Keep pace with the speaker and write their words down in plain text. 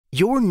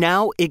You're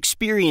now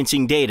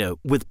experiencing data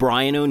with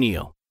Brian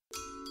O'Neill.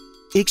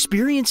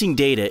 Experiencing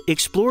Data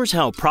explores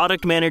how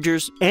product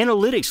managers,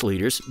 analytics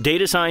leaders,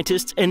 data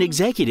scientists, and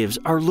executives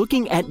are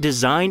looking at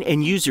design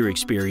and user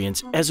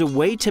experience as a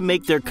way to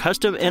make their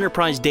custom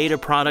enterprise data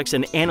products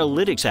and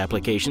analytics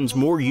applications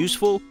more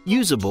useful,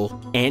 usable,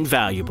 and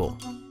valuable.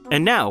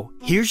 And now,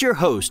 here's your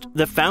host,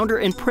 the founder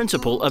and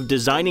principal of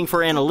Designing for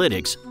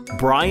Analytics,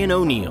 Brian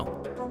O'Neill.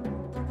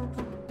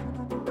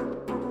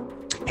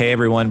 Hey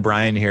everyone,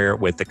 Brian here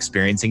with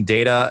Experiencing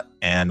Data.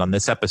 And on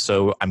this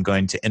episode, I'm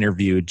going to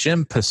interview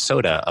Jim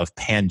Psota of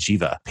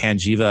Panjiva.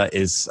 Panjiva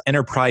is an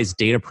enterprise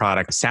data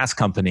product SaaS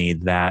company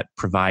that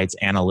provides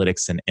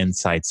analytics and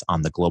insights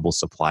on the global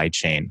supply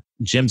chain.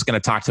 Jim's going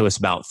to talk to us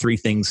about 3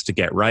 things to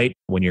get right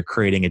when you're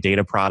creating a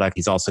data product.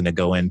 He's also going to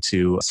go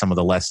into some of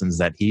the lessons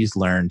that he's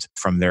learned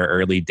from their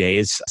early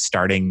days,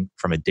 starting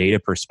from a data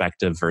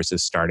perspective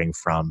versus starting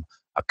from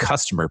a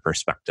customer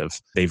perspective.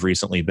 They've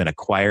recently been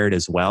acquired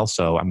as well.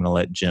 So I'm going to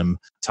let Jim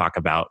talk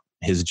about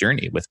his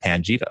journey with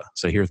Panjiva.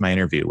 So here's my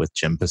interview with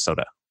Jim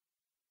Psota.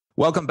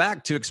 Welcome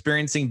back to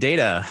Experiencing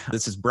Data.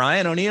 This is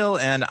Brian O'Neill,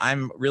 and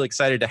I'm really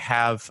excited to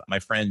have my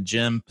friend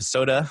Jim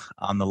Psota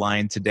on the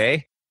line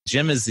today.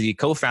 Jim is the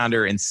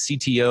co-founder and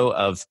CTO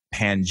of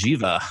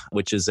Panjiva,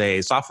 which is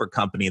a software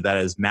company that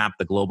has mapped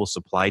the global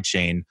supply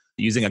chain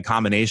using a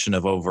combination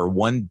of over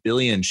 1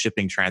 billion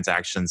shipping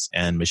transactions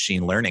and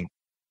machine learning.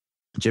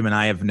 Jim and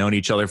I have known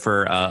each other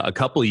for a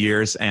couple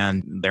years,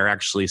 and they're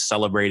actually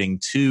celebrating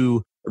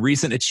 2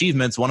 recent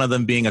achievements, one of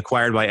them being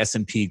acquired by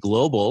S&P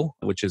Global,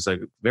 which is a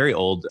very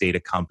old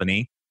data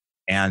company.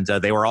 And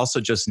they were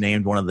also just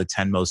named one of the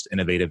 10 most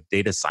innovative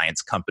data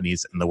science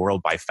companies in the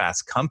world by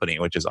Fast Company,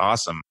 which is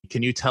awesome.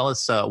 Can you tell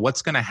us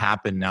what's going to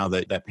happen now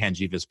that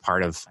Panjiva is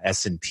part of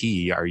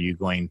S&P?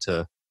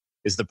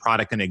 Is the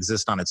product going to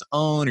exist on its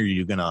own? Or are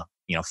you going to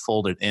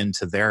fold it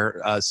into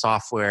their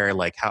software?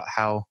 Like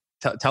how?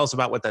 Tell us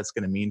about what that's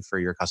going to mean for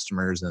your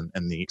customers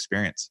and the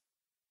experience.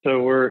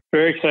 So we're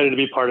very excited to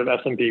be part of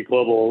S&P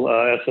Global.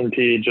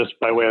 S&P, just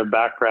by way of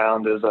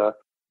background, is a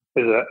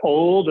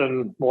old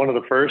and one of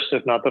the first,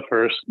 if not the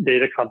first,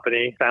 data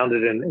company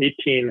founded in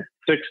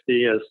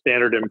 1860 as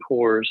Standard &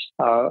 Poor's,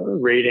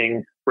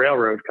 rating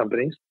railroad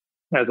companies.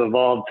 Has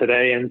evolved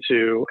today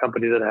into a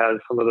company that has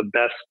some of the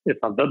best, if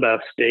not the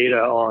best,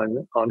 data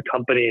on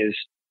companies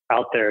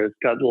out there. It's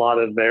got a lot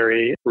of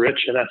very rich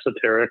and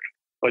esoteric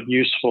but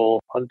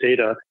useful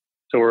data.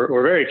 So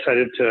we're very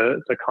excited to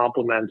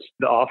complement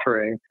the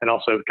offering and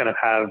also kind of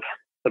have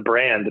the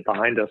brand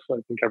behind us. I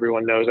think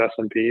everyone knows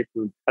S&P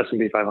from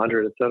S&P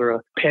 500, et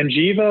cetera.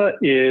 Panjiva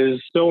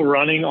is still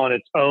running on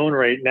its own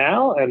right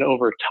now, and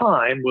over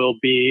time will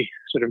be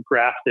sort of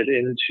grafted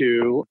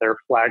into their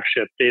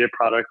flagship data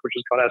product, which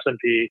is called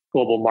S&P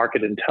Global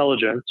Market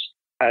Intelligence,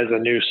 as a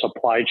new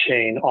supply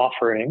chain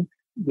offering.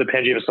 The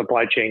Panjiva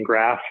supply chain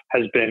graph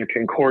has been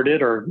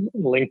concorded or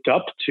linked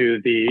up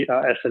to the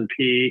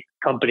S&P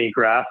company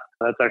graph.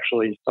 That's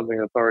actually something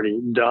that's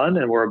already done,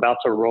 and we're about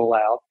to roll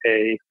out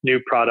a new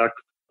product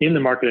in the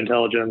market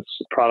intelligence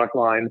product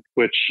line,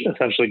 which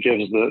essentially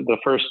gives the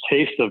first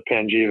taste of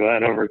Panjiva.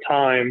 And over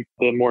time,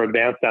 the more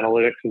advanced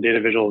analytics and data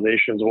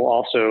visualizations will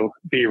also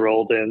be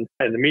rolled in.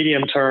 In the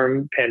medium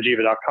term,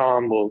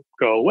 Panjiva.com will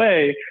go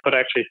away, but I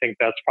actually think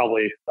that's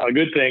probably a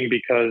good thing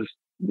because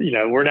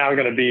we're now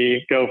going to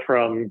go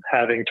from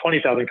having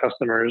 20,000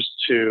 customers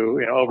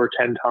to over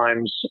 10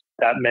 times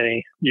that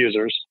many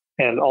users.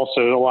 And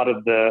also a lot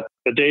of the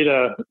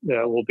data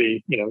will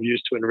be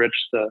used to enrich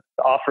the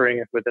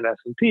offering within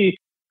S&P,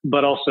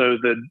 but also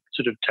the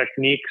sort of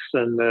techniques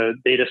and the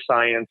data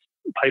science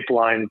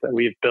pipelines that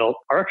we've built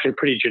are actually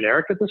pretty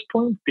generic at this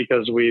point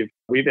because we've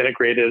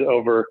integrated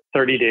over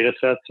 30 data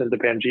sets into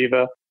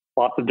Panjiva,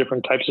 lots of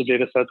different types of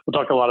data sets. We'll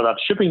talk a lot about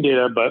shipping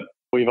data, but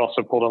we've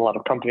also pulled in a lot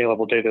of company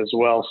level data as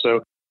well.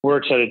 So we're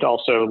excited to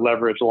also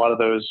leverage a lot of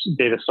those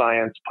data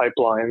science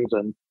pipelines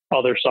and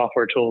other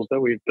software tools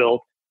that we've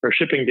built for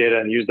shipping data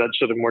and use that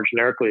sort of more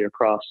generically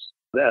across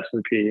the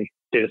S&P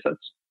data sets.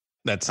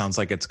 That sounds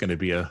like it's going to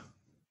be a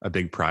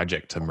big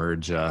project to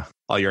merge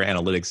all your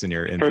analytics and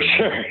your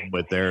information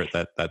with there.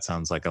 That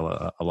sounds like a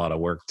lot of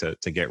work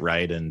to get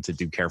right and to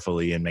do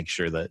carefully and make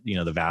sure that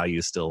the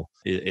value still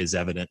is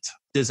evident.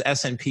 Does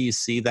S&P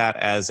see that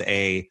as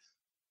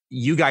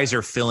you guys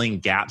are filling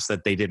gaps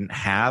that they didn't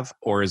have,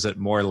 or is it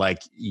more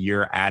like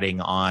you're adding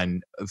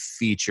on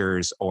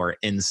features or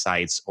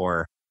insights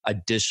or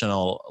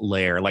additional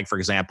layer? Like, for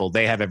example,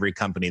 they have every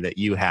company that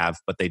you have,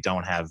 but they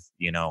don't have,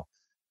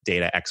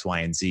 data X, Y,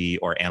 and Z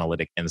or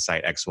analytic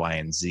insight X, Y,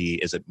 and Z.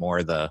 Is it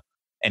more the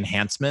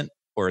enhancement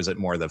or is it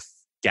more the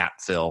gap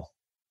fill?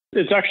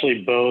 It's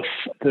actually both.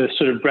 The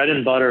sort of bread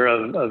and butter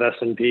of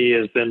S&P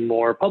has been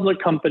more public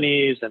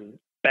companies and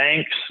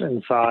banks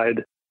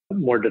inside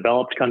more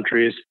developed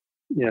countries.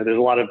 There's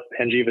a lot of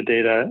Panjiva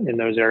data in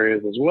those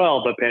areas as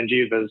well, but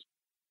Panjiva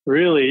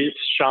really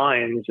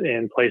shines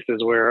in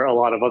places where a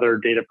lot of other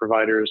data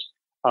providers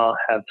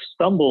have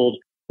stumbled,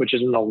 which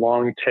is in the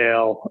long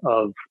tail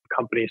of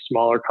companies,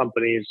 smaller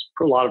companies,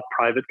 a lot of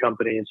private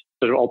companies.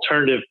 Sort of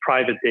alternative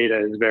private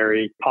data is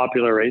very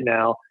popular right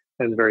now.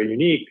 and very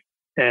unique.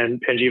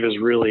 And Panjiva is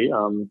really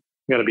going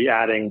to be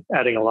adding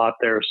a lot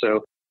there.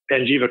 So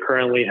Panjiva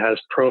currently has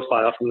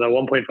profile from the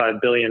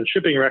 1.5 billion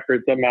shipping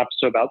records that maps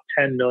to about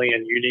 10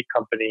 million unique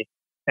company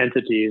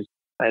entities.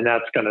 And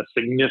that's going to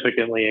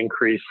significantly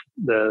increase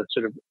the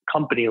sort of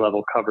company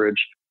level coverage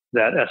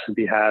that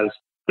S&P has.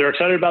 They're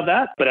excited about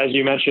that. But as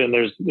you mentioned,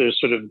 there's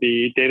sort of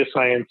the data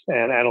science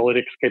and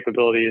analytics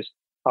capabilities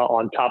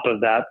on top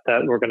of that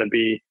we're going to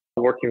be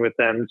working with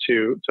them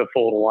to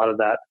fold a lot of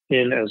that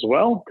in as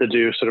well, to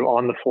do sort of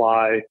on the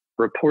fly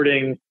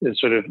reporting. It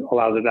sort of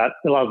allows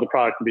the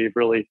product to be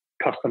really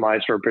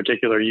customized for a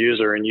particular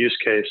user and use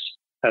case,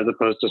 as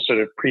opposed to sort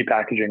of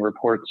pre-packaging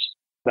reports.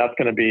 That's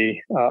going to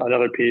be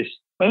another piece.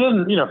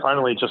 And then,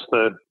 finally, just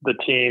the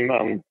team.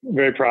 I'm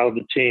very proud of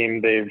the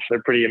team.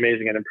 They're pretty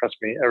amazing and impress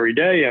me every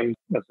day. And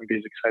S&P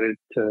is excited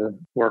to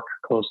work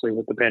closely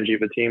with the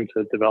Panjiva team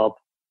to develop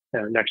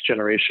next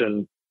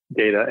generation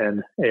data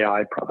and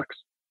AI products.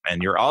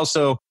 And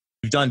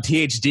you've done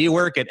PhD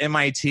work at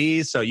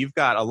MIT, so you've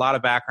got a lot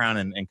of background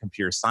in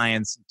computer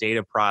science,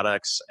 data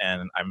products,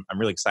 and I'm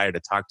really excited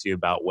to talk to you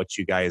about what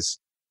you guys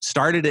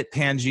started at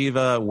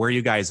Panjiva, where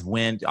you guys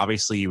went.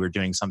 Obviously, you were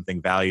doing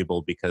something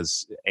valuable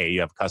because A, you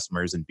have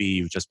customers, and B,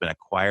 you've just been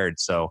acquired.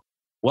 So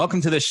welcome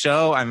to the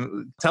show.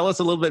 Tell us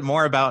a little bit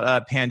more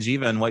about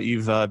Panjiva and what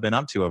you've been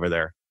up to over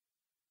there.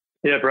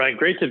 Yeah, Brian,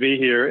 great to be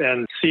here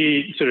and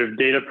see sort of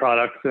data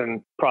products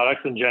and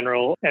products in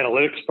general,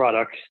 analytics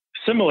products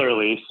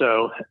similarly.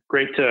 So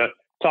great to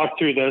talk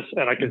through this.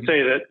 And I can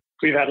say that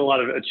we've had a lot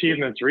of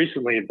achievements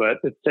recently, but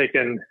it's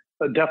taken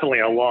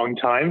definitely a long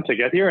time to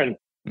get here and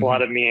a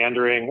lot of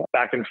meandering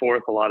back and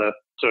forth, a lot of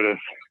sort of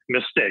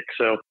mistakes.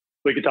 So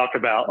we could talk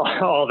about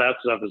all that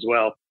stuff as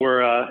well.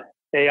 We're an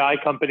AI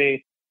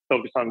company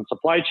focused on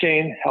supply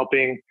chain,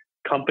 helping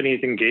companies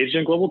engaged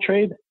in global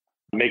trade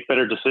make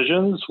better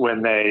decisions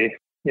when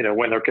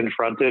they're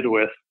confronted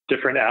with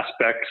different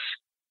aspects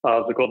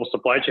of the global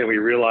supply chain. We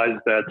realize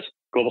that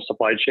global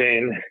supply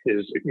chain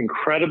is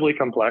incredibly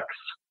complex,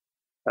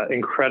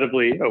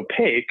 incredibly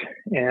opaque,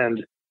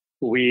 and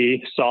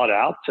we sought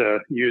out to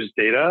use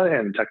data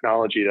and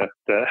technology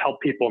to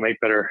help people make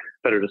better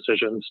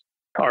decisions.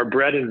 Our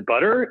bread and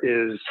butter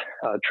is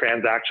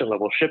transaction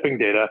level shipping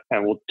data,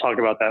 and we'll talk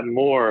about that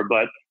more.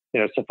 But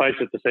suffice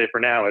it to say, for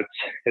now,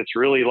 it's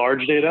really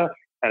large data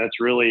and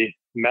it's really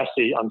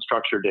messy,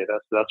 unstructured data.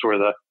 So that's where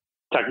the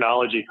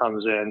technology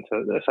comes in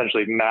to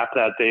essentially map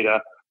that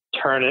data,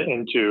 turn it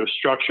into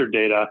structured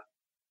data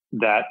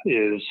that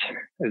is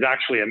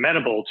actually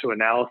amenable to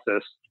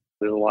analysis.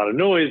 There's a lot of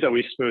noise that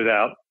we smooth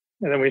out.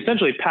 And then we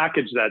essentially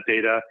package that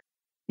data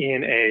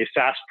in a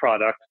SaaS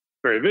product,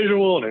 very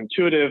visual and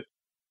intuitive,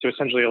 to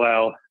essentially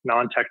allow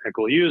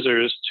non-technical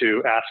users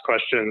to ask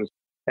questions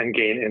and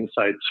gain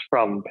insights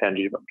from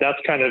Panjiva. That's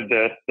kind of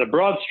the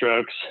broad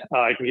strokes.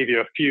 I can give you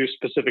a few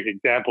specific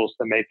examples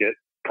to make it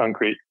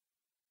concrete.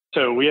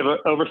 So we have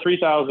over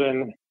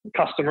 3,000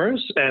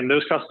 customers, and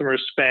those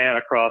customers span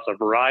across a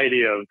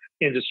variety of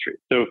industries.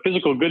 So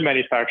physical good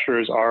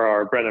manufacturers are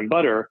our bread and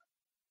butter,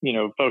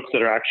 folks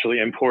that are actually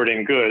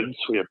importing goods.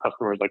 We have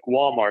customers like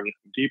Walmart and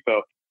Home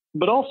Depot,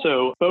 but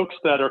also folks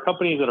that are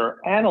companies that are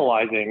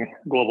analyzing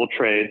global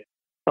trade,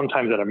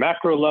 sometimes at a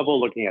macro level,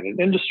 looking at an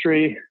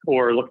industry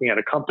or looking at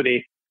a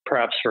company,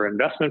 perhaps for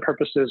investment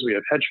purposes. We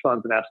have hedge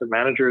funds and asset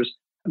managers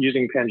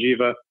using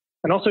Panjiva,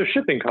 and also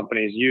shipping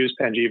companies use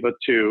Panjiva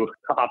to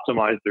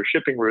optimize their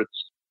shipping routes.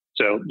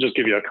 So just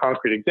give you a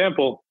concrete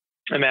example.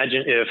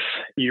 Imagine if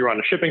you run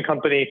a shipping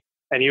company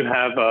and you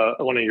have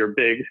one of your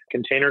big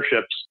container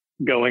ships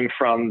going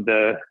from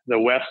the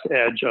west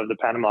edge of the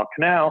Panama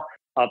Canal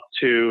up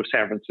to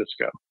San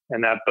Francisco.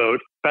 And that boat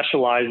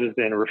specializes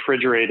in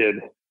refrigerated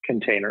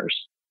containers,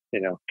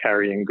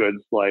 carrying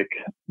goods like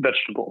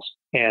vegetables.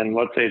 And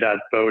let's say that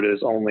boat is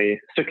only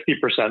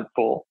 60%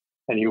 full,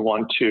 and you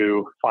want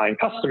to find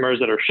customers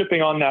that are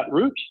shipping on that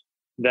route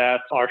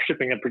that are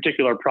shipping a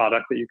particular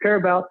product that you care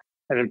about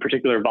and in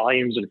particular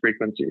volumes and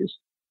frequencies.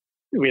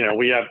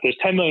 There's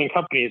 10 million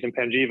companies in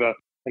Panjiva,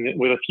 and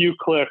with a few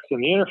clicks in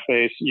the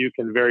interface, you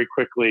can very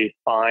quickly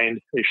find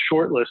a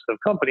short list of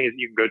companies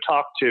you can go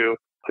talk to,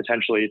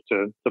 potentially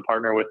to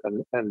partner with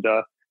and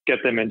get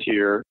them into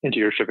your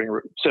shipping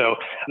route. So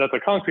that's a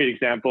concrete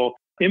example.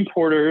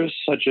 Importers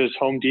such as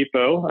Home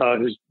Depot,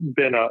 who's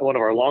been one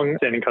of our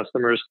long-standing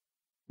customers,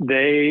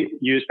 they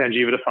use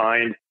Panjiva to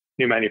find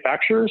new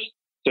manufacturers.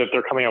 So if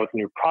they're coming out with a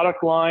new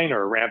product line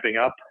or ramping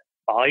up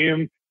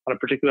volume on a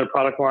particular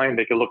product line,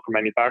 they can look for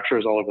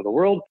manufacturers all over the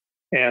world.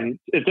 And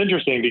it's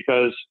interesting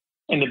because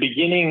in the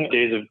beginning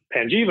days of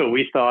Panjiva,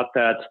 we thought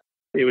that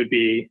it would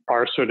be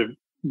our sort of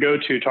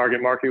go-to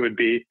target market would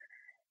be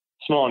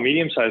small and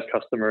medium-sized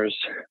customers.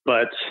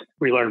 But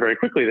we learned very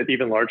quickly that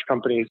even large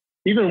companies,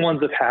 even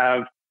ones that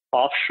have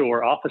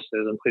offshore offices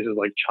in places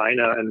like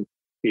China and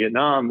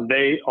Vietnam,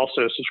 they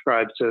also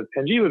subscribe to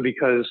Panjiva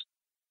because,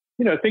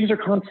 things are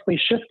constantly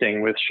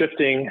shifting with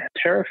shifting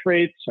tariff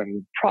rates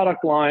and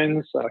product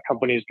lines.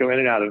 Companies go in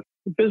and out of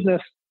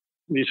business.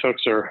 These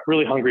folks are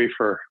really hungry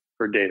for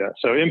data.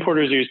 So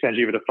importers use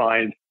Panjiva to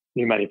find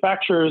new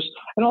manufacturers,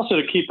 and also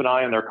to keep an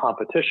eye on their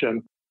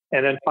competition.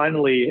 And then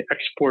finally,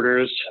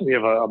 exporters. We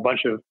have a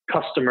bunch of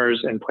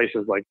customers in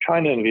places like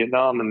China and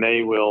Vietnam, and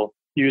they will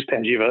use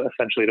Panjiva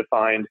essentially to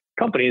find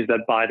companies that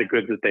buy the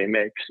goods that they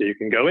make. So you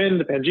can go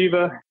into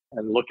Panjiva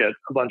and look at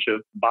a bunch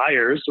of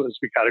buyers, as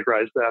we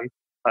categorize them,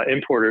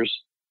 importers,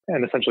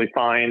 and essentially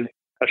find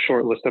a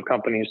short list of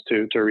companies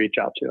to reach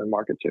out to and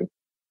market to.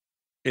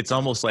 It's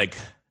almost like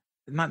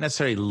not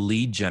necessarily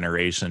lead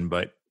generation,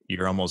 but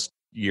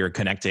you're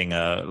connecting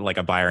like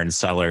a buyer and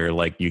seller,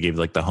 like you gave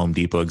like the Home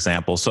Depot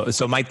example.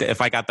 So Mike,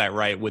 if I got that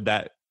right, would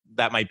that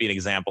might be an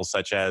example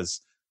such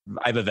as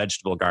I have a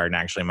vegetable garden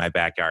actually in my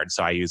backyard.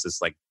 So I use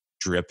this like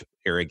drip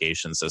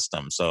irrigation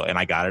system. And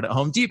I got it at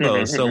Home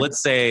Depot. So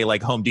let's say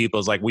like Home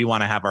Depot's like, we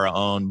want to have our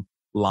own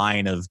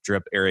line of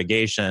drip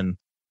irrigation.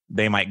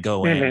 They might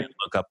go in and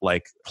look up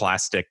like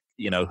plastic,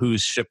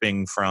 who's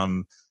shipping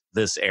from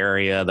this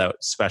area that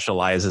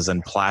specializes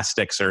in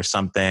plastics or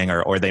something,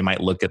 or they might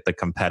look at the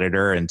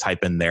competitor and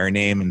type in their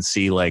name and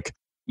see like,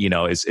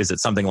 is it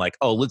something like,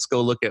 oh, let's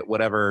go look at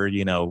whatever,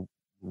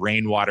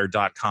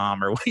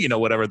 rainwater.com or,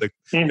 whatever the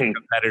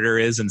competitor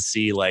is and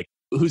see like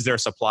who's their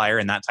supplier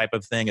and that type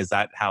of thing. Is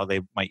that how they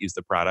might use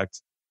the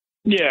product?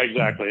 Yeah,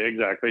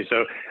 exactly.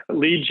 So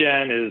lead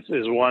gen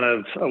is one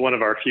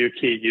of our few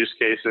key use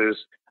cases.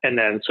 And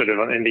then sort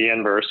of in the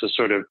inverse is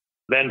sort of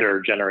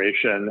vendor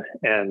generation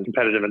and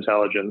competitive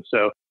intelligence.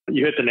 So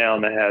you hit the nail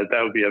on the head.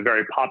 That would be a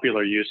very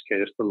popular use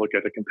case to look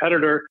at a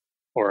competitor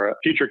or a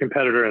future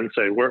competitor and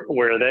say, where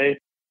are they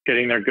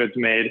getting their goods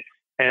made?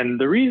 And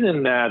the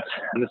reason that,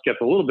 and this gets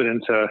a little bit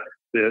into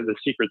the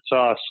secret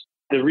sauce,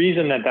 the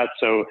reason that that's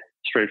so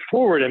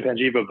straightforward in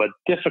Panjiva, but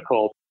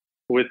difficult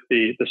with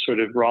the sort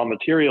of raw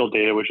material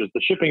data, which is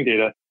the shipping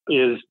data,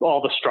 is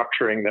all the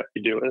structuring that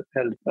we do.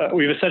 And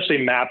we've essentially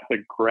mapped the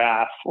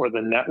graph or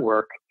the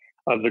network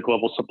of the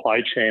global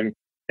supply chain.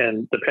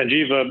 And the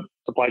Panjiva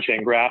supply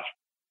chain graph,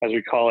 as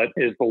we call it,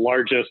 is the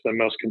largest and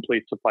most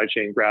complete supply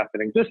chain graph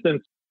in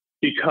existence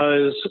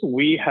because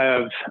we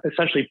have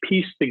essentially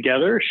pieced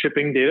together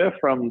shipping data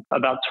from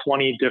about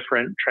 20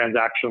 different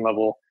transaction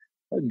level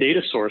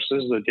data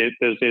sources.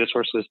 Those data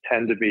sources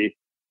tend to be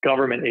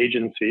government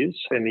agencies.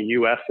 In the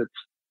US,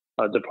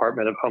 it's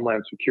Department of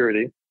Homeland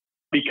Security.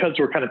 Because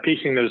we're kind of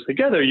piecing those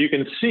together, you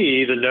can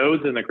see the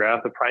nodes in the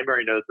graph, the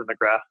primary nodes in the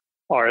graph,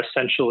 are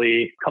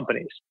essentially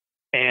companies.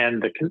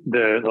 And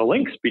the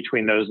links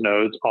between those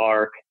nodes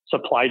are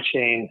supply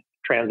chain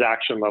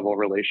transaction level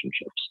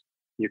relationships.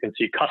 You can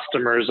see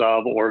customers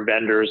of or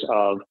vendors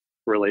of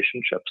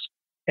relationships.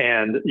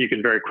 And you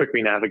can very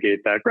quickly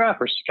navigate that graph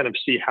or kind of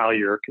see how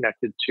you're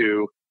connected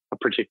to a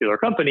particular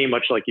company,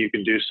 much like you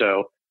can do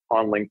so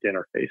on LinkedIn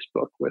or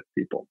Facebook with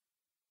people.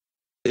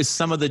 Is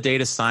some of the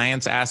data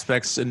science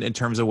aspects in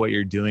terms of what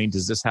you're doing,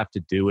 does this have to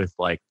do with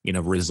like,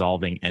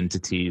 resolving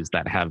entities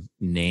that have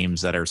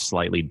names that are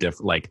slightly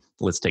different? Like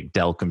let's take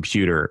Dell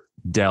Computer,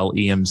 Dell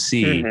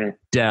EMC,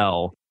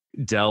 Dell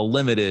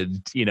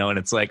Limited, and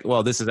it's like,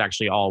 well, this is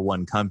actually all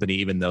one company,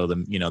 even though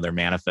their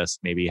manifests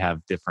maybe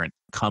have different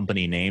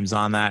company names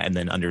on that. And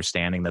then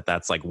understanding that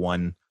that's like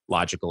one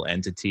logical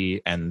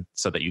entity. And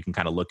so that you can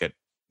kind of look at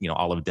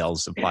all of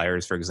Dell's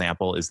suppliers, for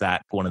example. Is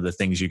that one of the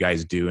things you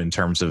guys do in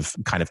terms of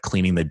kind of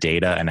cleaning the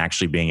data and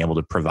actually being able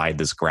to provide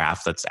this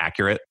graph that's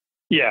accurate?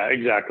 Yeah,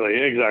 exactly.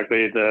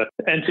 The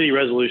entity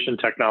resolution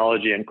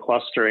technology and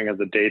clustering of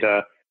the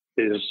data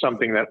is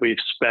something that we've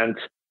spent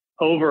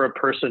over a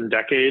person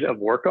decade of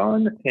work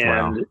on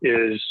and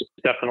is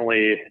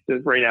definitely,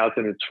 right now it's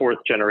in its fourth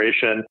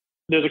generation.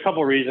 There's a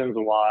couple of reasons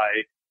why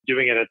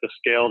doing it at the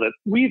scale that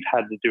we've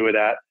had to do it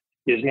at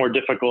is more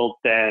difficult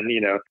than,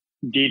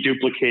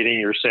 deduplicating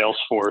your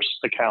Salesforce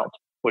account,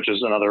 which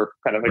is another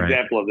kind of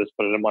example of this,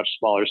 but at a much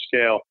smaller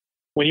scale.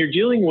 When you're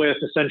dealing with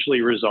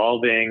essentially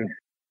resolving,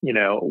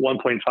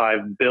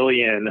 1.5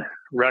 billion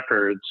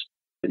records,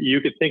 you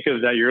could think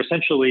of that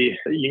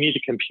you need to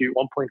compute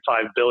 1.5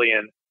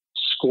 billion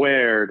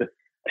squared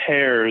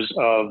pairs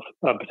of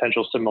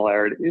potential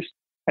similarities.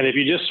 And if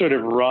you just sort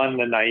of run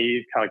the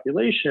naive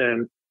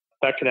calculation,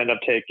 that could end up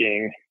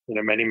taking,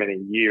 many, many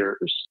years.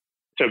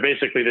 So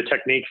basically the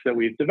techniques that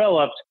we've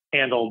developed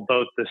handle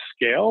both the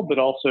scale, but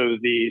also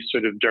the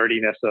sort of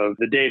dirtiness of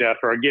the data.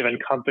 For a given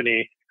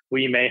company,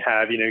 we may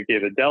have,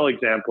 gave a Dell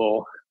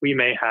example, we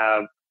may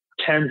have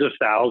tens of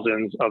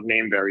thousands of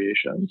name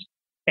variations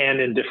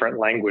and in different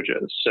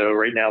languages. So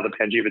right now the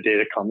Panjiva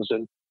data comes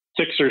in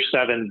 6 or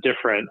 7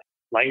 different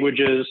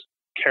languages,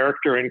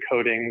 character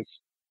encodings,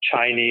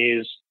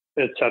 Chinese,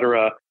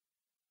 etc.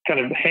 Kind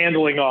of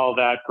handling all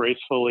that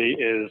gracefully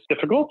is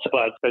difficult.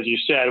 But as you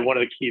said, one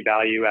of the key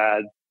value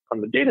adds on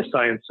the data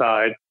science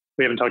side,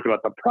 we haven't talked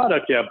about the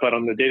product yet, but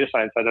on the data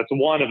science side, that's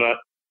one of a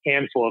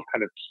handful of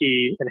kind of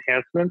key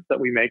enhancements that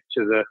we make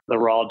to the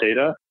raw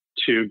data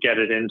to get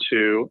it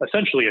into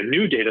essentially a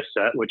new data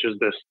set, which is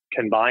this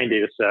combined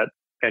data set,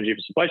 Panjiva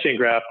supply chain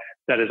graph.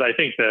 That is, I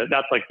think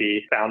that's like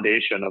the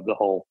foundation of the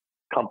whole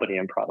company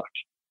and product.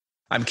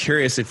 I'm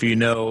curious if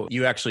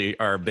you actually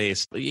are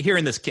based here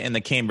in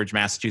the Cambridge,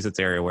 Massachusetts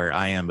area where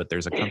I am, but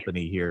there's a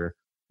company here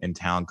in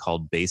town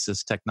called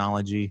Basis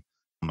Technology.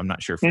 I'm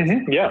not sure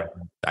if yeah.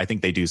 I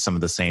think they do some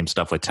of the same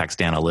stuff with text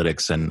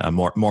analytics and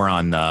more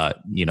on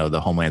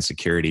the Homeland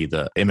Security,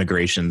 the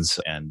immigrations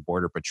and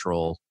border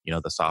patrol,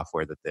 the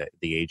software that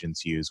the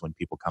agents use when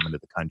people come into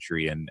the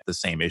country, and the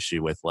same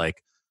issue with like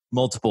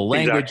multiple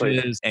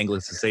languages,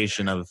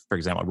 Anglicization of, for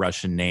example, a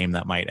Russian name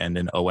that might end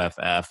in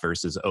OFF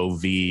versus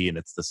OV, and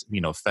it's this,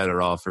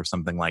 Fedorov or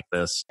something like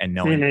this, and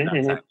knowing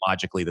that's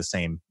logically the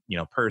same,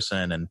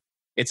 person. And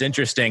it's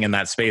interesting in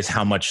that space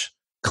how much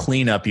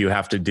cleanup you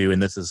have to do.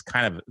 And this is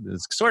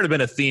it's sort of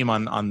been a theme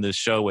on this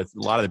show with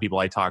a lot of the people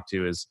I talk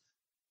to, is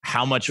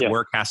how much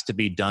work has to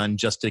be done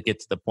just to get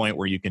to the point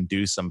where you can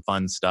do some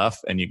fun stuff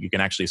and you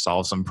can actually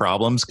solve some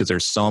problems, because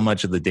there's so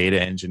much of the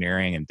data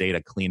engineering and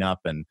data cleanup,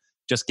 and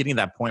just getting to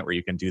that point where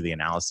you can do the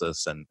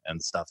analysis and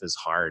stuff is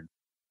hard.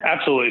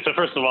 Absolutely. So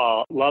first of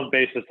all, love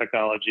Basis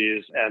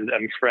Technologies, and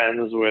I'm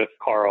friends with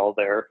Carl,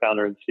 their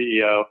founder and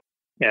CEO.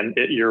 And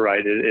you're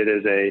right, it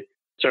is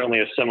certainly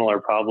a similar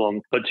problem.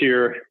 But to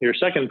your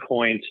second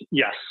point,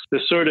 yes, the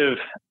sort of,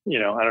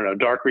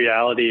 dark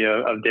reality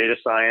of data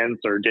science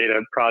or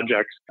data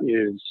projects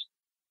is,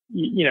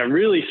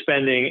 really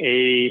spending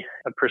a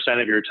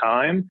percent of your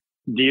time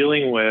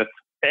dealing with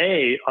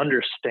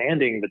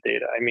understanding the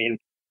data. I mean,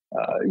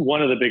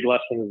 one of the big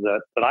lessons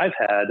that I've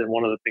had, and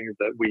one of the things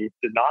that we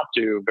did not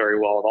do very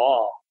well at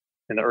all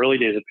in the early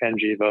days of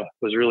Panjiva,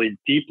 was really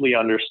deeply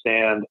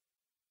understand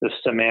the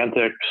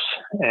semantics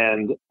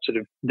and sort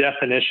of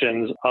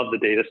definitions of the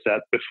data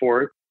set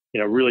before,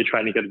 really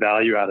trying to get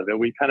value out of it.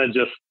 We kind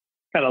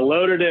of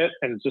loaded it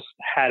and just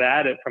had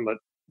at it from a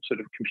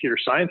sort of computer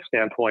science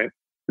standpoint.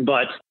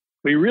 But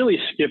we really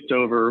skipped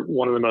over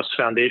one of the most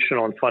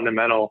foundational and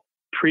fundamental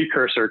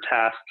precursor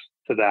tasks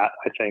to that,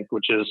 I think,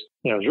 which is,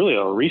 it's really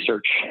a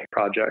research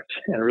project,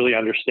 and really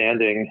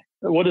understanding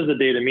what does the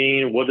data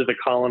mean? What do the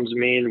columns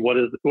mean? What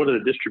are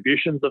the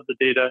distributions of the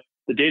data?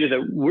 The data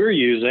that we're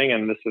using,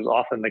 and this is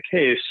often the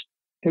case,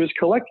 it was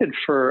collected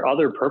for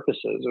other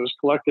purposes. It was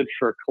collected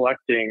for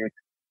collecting,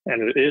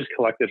 and it is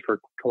collected for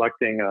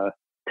collecting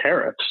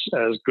tariffs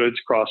as goods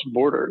cross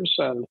borders.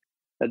 And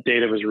that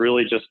data was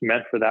really just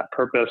meant for that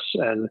purpose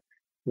and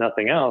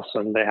nothing else.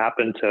 And they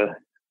happened to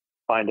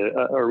find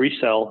a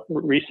resale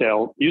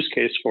use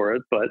case for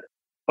it. But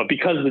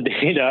because the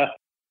data,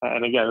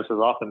 and again, this is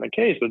often the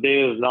case, the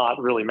data is not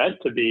really meant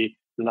to be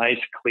nice,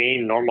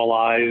 clean,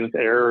 normalized,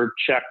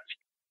 error-checked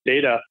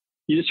data.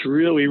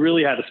 We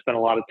really had to spend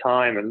a lot of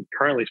time, and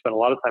currently spend a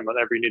lot of time on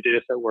every new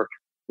data set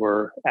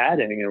we're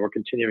adding, and we're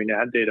continuing to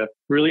add data,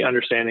 really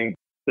understanding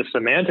the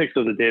semantics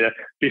of the data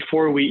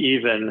before we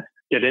even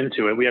get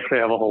into it. We actually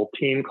have a whole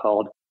team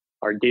called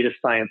our data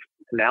science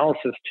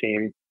analysis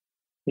team.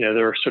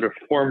 There are sort of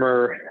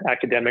former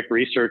academic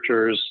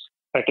researchers,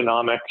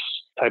 economics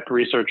type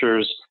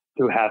researchers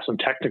who have some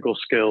technical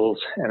skills,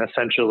 and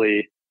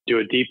essentially do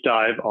a deep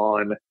dive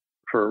on,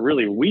 for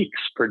really weeks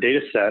per data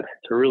set,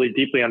 to really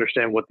deeply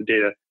understand what the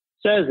data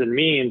says and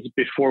means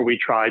before we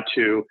try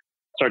to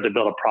start to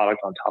build a product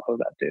on top of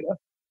that data.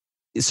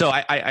 So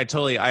I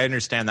totally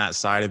understand that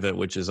side of it,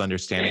 which is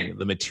understanding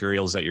the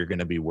materials that you're going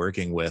to be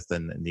working with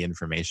and the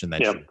information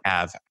that you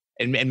have.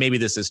 And maybe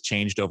this has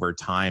changed over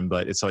time,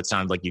 but it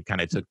sounded like you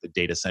kind of took the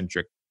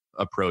data-centric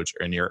approach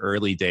in your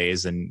early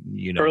days, and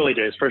early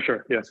days for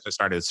sure. Yes,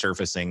 started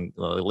surfacing.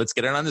 Let's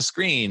get it on the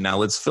screen. Now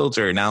let's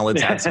filter. Now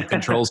let's add some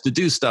controls to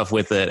do stuff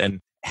with it.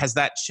 And has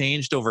that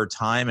changed over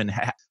time? And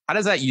how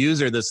does that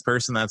user, this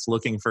person that's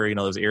looking for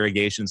those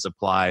irrigation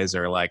supplies,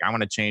 or like, I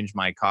want to change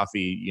my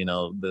coffee,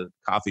 the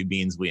coffee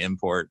beans we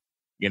import,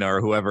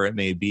 or whoever it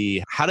may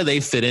be, how do they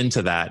fit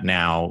into that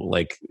now,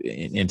 like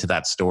into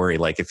that story?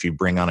 Like if you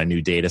bring on a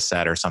new data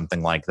set or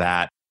something like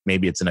that,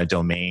 maybe it's in a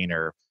domain,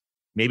 or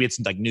maybe it's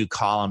like new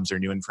columns or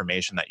new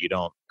information that you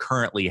don't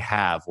currently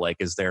have. Like,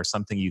 is there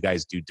something you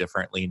guys do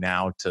differently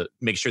now to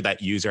make sure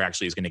that user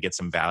actually is going to get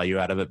some value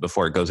out of it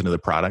before it goes into the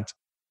product?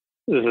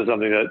 This is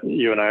something that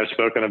you and I have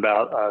spoken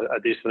about a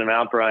decent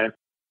amount, Brian.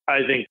 I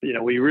think,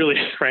 we really,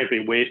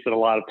 frankly, wasted a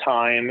lot of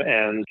time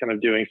and kind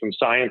of doing some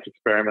science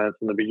experiments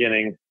in the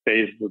beginning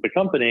phases of the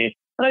company.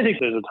 And I think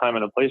there's a time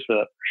and a place for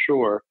that, for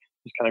sure.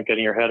 Just kind of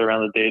getting your head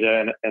around the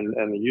data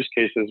and the use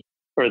cases,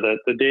 or the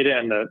data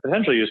and the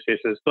potential use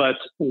cases. But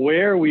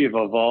where we've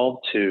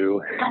evolved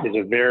to is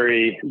a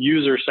very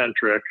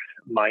user-centric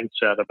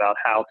mindset about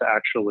how to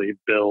actually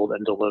build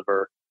and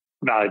deliver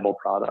valuable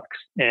products.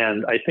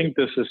 And I think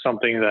this is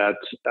something that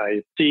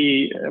I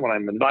see when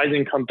I'm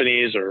advising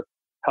companies or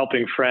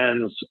helping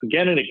friends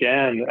again and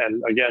again.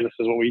 And again, this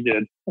is what we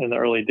did in the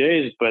early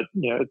days, but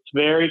it's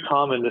very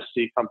common to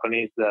see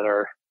companies that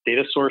are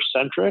data source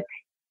centric,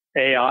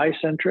 AI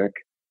centric.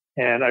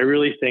 And I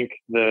really think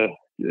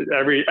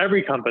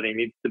every company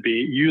needs to be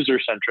user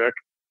centric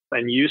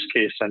and use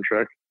case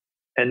centric,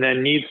 and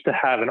then needs to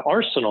have an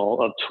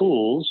arsenal of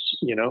tools,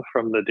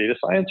 from the data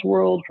science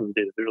world, from the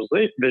data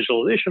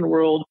visualization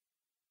world,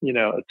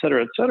 et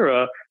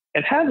cetera,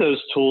 and have those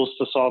tools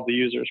to solve the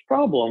user's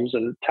problems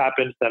and tap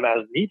into them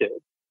as needed.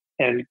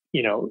 And,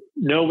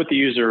 know what the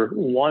user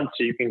wants,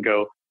 so you can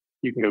go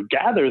you can go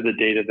gather the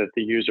data that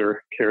the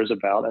user cares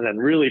about and then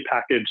really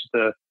package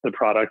the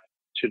product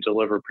to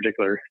deliver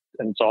particular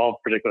and solve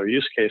particular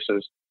use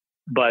cases.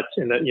 But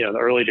in the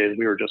early days,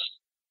 we were just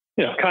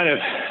kind of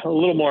a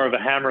little more of a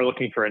hammer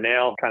looking for a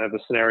nail kind of a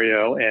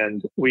scenario,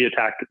 and we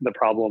attacked the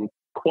problem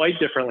quite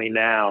differently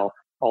now.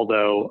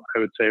 Although I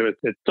would say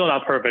it's still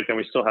not perfect, and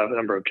we still have a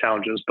number of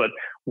challenges, but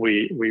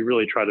we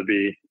really try to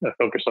be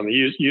focused on the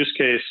use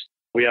case.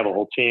 We have a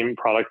whole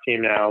product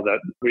team now that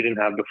we didn't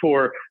have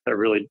before that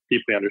really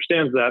deeply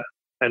understands that.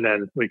 And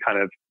then we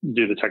kind of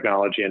do the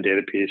technology and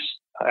data piece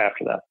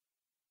after that.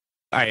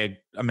 I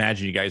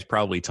imagine you guys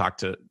probably talk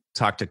to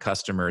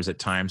customers at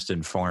times to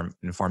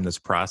inform this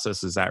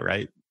process. Is that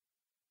right?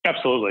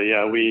 Absolutely.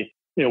 Yeah.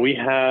 We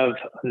have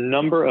a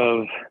number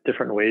of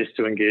different ways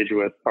to engage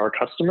with our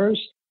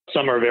customers.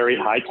 Some are very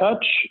high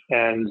touch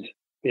and,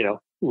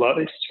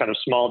 it's kind of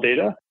small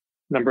data,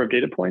 number of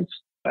data points.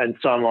 And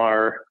some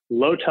are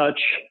low touch,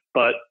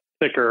 but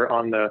thicker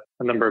on the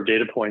number of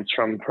data points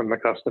from the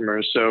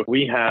customers. So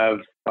we have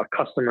a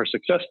customer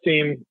success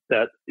team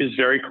that is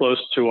very close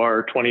to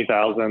our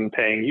 20,000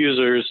 paying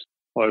users,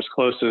 or as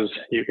close as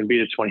you can be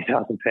to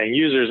 20,000 paying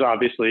users,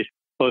 obviously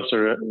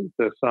closer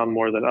to some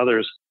more than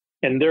others.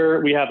 And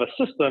there we have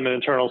a system, an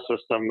internal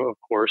system, of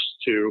course,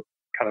 to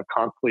kind of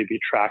constantly be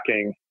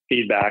tracking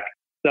feedback.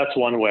 That's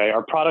one way.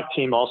 Our product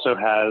team also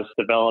has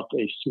developed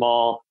a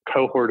small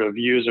cohort of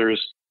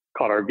users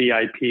called our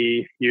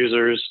VIP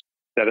users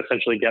that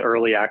essentially get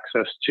early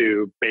access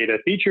to beta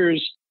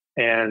features.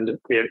 And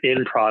we have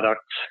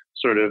in-product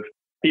sort of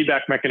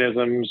feedback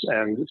mechanisms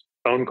and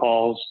phone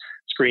calls,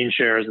 screen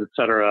shares, et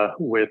cetera,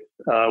 with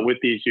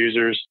these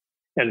users.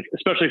 And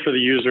especially for the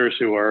users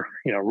who are,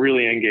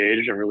 really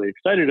engaged and really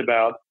excited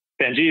about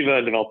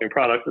Panjiva, developing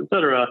products, et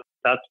cetera,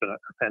 that's been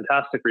a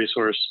fantastic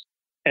resource.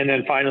 And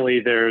then finally,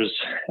 there's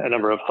a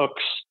number of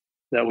hooks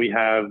that we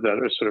have that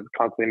are sort of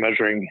constantly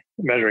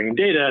measuring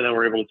data. And then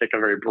we're able to take a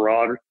very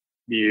broad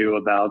view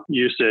about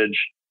usage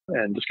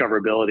and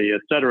discoverability,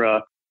 et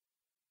cetera.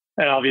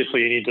 And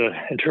obviously, you need to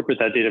interpret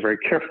that data very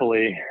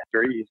carefully. It's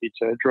very easy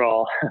to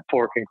draw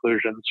poor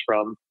conclusions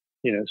from,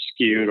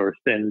 skewed or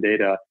thin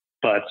data.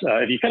 But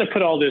if you kind of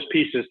put all those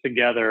pieces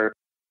together,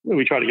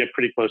 we try to get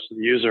pretty close to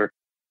the user.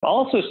 I'll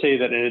also say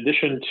that in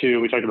addition to,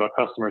 we talked about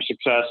customer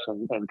success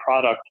and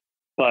product,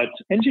 but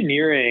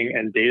engineering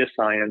and data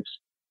science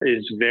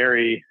is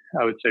very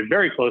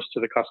close to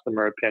the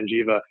customer at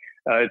Panjiva.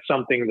 It's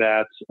something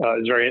that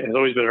has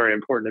always been very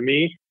important to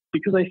me,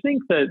 because I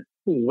think that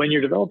when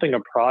you're developing a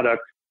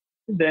product,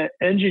 the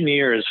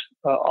engineers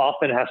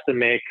often has to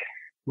make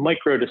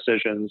micro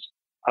decisions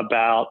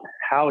about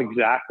how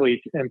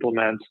exactly to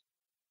implement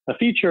a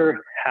feature,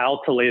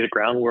 how to lay the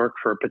groundwork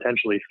for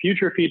potentially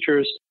future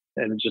features,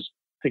 and just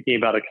thinking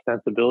about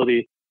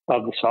extensibility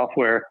of the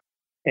software.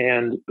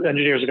 And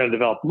engineers are going to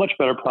develop much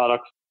better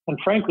products and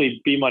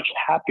frankly, be much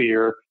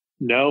happier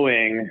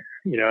knowing,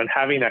 and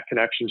having that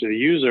connection to the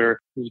user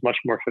is much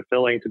more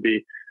fulfilling to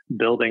be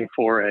building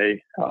for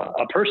a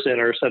person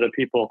or a set of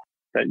people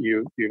that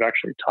you've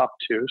actually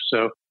talked to.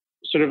 So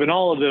sort of in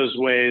all of those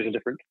ways,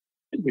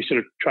 we sort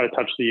of try to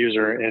touch the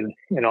user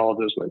in all of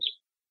those ways.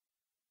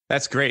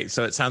 That's great.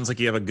 So it sounds like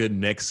you have a good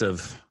mix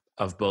of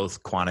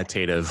both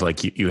quantitative,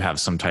 like you have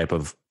some type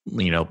of,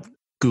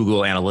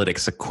 Google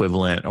Analytics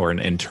equivalent or an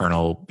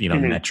internal,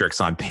 metrics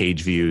on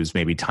page views,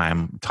 maybe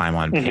time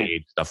on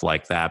page, stuff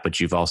like that. But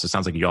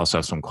sounds like you also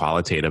have some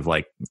qualitative,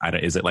 like,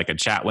 is it like a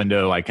chat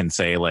window? I can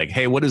say like,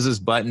 hey, what does this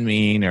button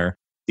mean? Or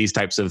these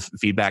types of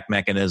feedback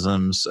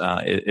mechanisms.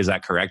 Is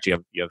that correct?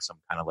 You have some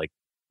kind of like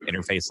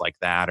interface like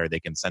that, or they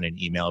can send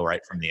an email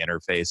right from the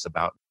interface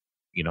about,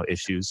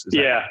 issues.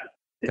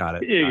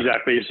 Got it.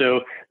 Exactly. So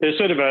there's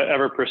sort of an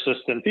ever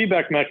persistent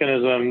feedback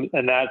mechanism,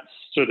 and that's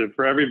sort of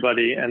for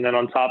everybody. And then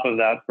on top of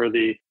that, for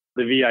the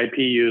VIP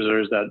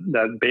users,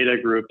 that beta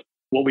group,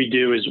 what we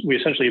do is we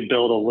essentially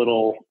build a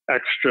little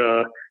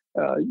extra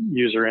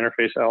user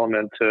interface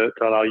element to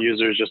allow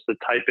users just to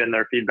type in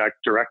their feedback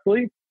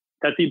directly.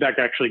 That feedback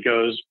actually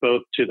goes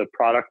both to the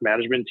product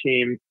management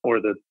team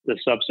or the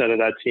subset of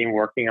that team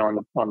working on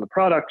the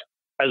product,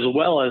 as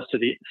well as to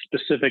the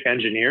specific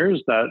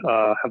engineers that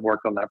have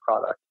worked on that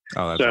product.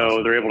 Oh, so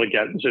awesome. They're able to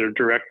get sort of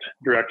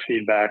direct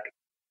feedback.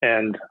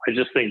 And I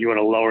just think you want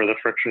to lower the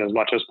friction as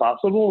much as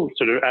possible,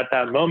 sort of at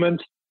that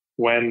moment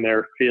when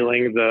they're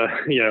feeling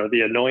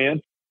the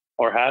annoyance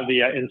or have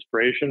the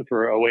inspiration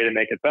for a way to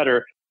make it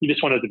better. You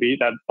just want it to be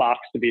that box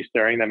to be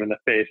staring them in the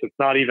face. It's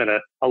not even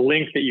a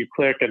link that you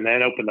click and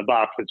then open the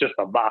box. It's just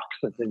a box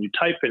and then you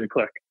type and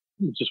click.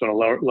 You just want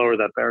to lower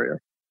that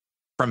barrier.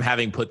 From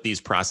having put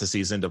these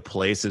processes into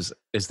place, is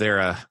there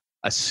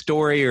a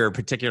story or a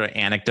particular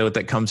anecdote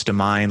that comes to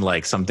mind,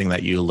 like something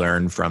that you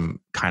learned from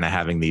kind of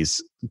having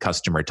these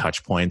customer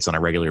touch points on a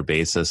regular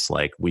basis?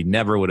 Like, we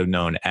never would have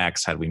known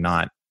X had we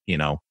not,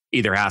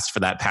 either asked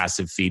for that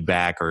passive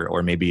feedback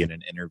or maybe in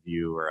an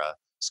interview or a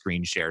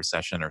screen share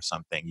session or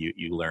something,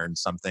 you learned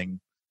something,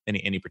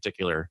 any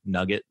particular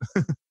nugget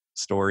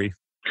story?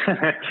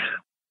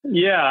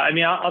 Yeah, I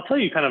mean, I'll tell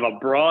you kind of a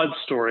broad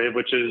story,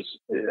 which is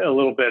a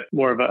little bit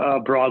more of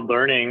a broad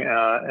learning,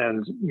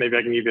 and maybe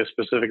I can give you a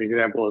specific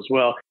example as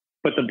well.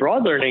 But the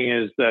broad learning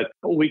is that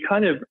when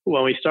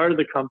we started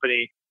the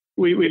company,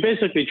 we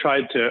basically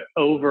tried to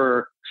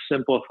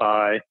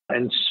oversimplify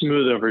and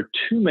smooth over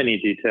too many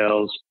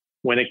details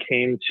when it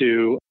came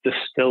to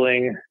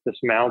distilling this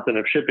mountain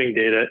of shipping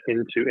data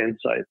into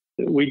insights.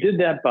 We did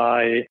that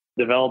by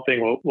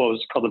developing what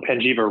was called the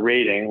Panjiva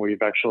rating.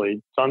 We've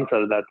actually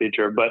sunsetted that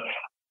feature, but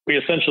we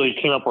essentially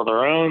came up with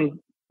our own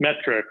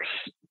metrics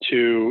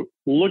to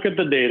look at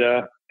the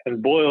data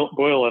and boil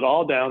it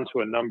all down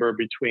to a number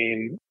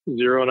between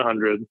 0 and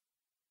 100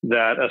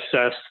 that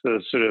assess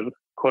the sort of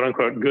quote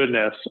unquote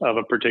goodness of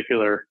a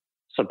particular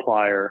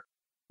supplier.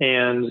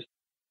 And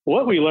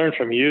what we learned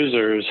from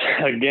users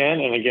again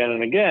and again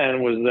and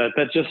again was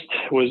that just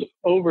was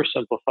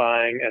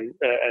oversimplifying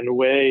and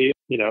way,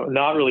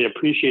 not really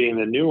appreciating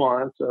the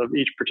nuance of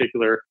each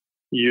particular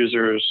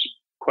user's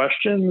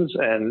questions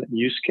and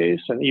use case.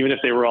 And even if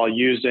they were all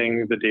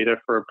using the data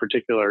for a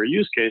particular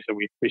use case, and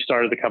we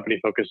started the company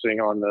focusing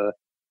on the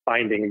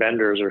finding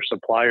vendors or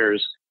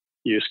suppliers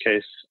use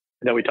case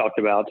that we talked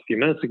about a few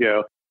minutes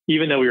ago,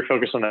 even though we were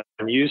focused on that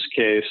use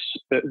case,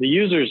 the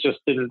users just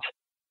didn't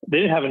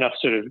have enough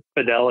sort of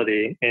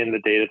fidelity in the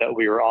data that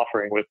we were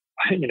offering with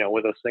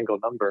a single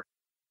number.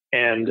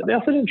 And they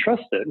also didn't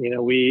trust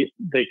it.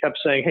 They kept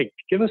saying, hey,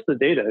 give us the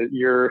data.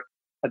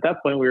 At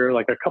that point, we were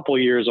like a couple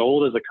of years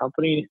old as a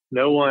company.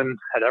 No one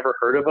had ever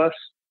heard of us.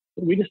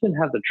 We just didn't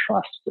have the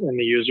trust in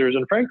the users.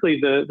 And frankly,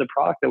 the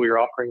product that we were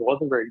offering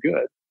wasn't very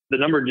good. The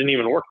number didn't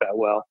even work that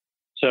well.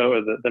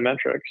 So the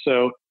metric.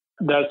 So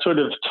that sort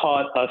of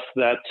taught us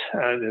that,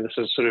 and this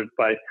is sort of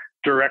by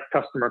direct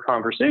customer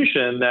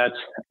conversation, that,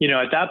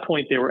 at that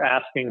point they were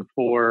asking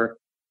for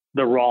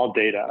the raw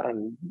data,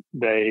 and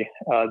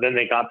then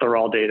they got the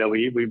raw data.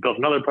 We built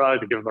another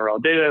product to give them the raw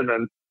data, and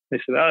then they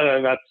said,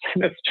 "Oh,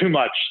 that's too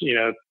much.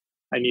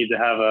 I need to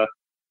have a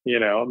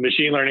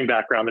machine learning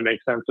background to make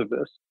sense of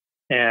this."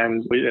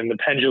 And the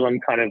pendulum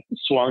kind of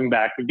swung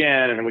back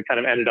again, and we kind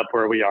of ended up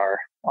where we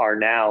are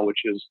now, which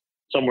is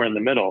somewhere in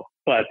the middle.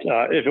 But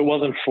if it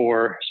wasn't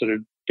for sort of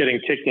getting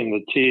kicked in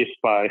the teeth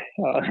by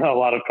a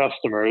lot of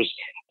customers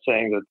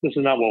saying that this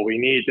is not what we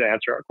need to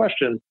answer our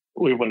questions,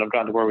 we wouldn't have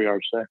gotten to where we are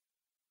today.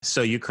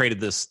 So you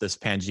created this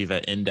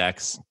Panjiva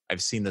index.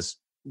 I've seen this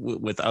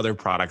with other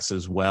products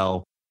as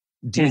well.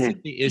 Do you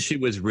think the issue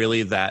was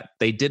really that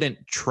they didn't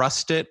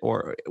trust it,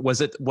 or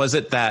was it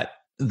that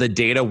the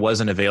data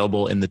wasn't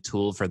available in the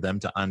tool for them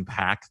to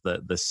unpack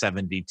the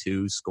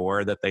 72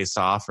 score that they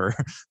saw for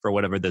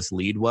whatever this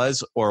lead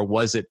was, or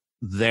was it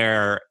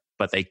there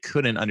but they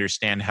couldn't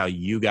understand how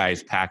you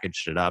guys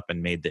packaged it up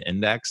and made the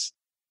index?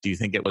 Do you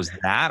think it was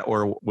that,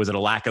 or was it a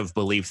lack of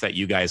belief that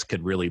you guys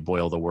could really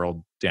boil the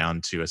world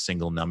down to a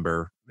single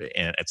number?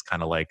 And it's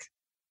kind of like,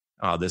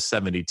 oh, this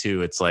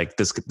 72, it's like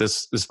this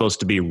is supposed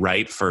to be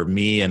right for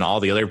me and all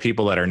the other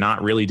people that are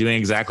not really doing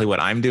exactly what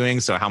I'm doing.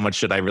 So how much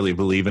should I really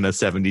believe in a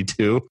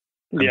 72?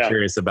 I'm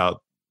curious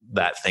about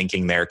that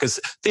thinking there,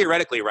 because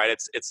theoretically, right,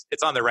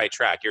 it's on the right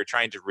track. You're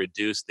trying to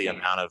reduce the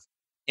amount of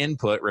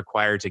input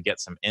required to get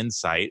some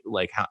insight,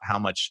 like how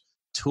much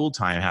tool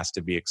time has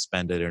to be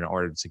expended in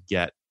order to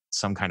get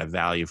some kind of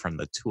value from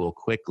the tool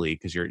quickly,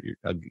 because your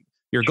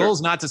goal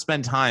is not to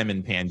spend time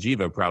in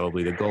Panjiva.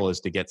 Probably the goal is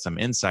to get some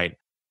insight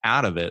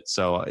out of it.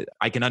 So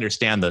I can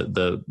understand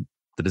the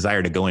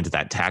desire to go into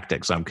that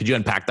tactic. So could you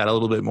unpack that a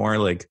little bit more?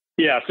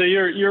 Yeah, so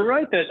you're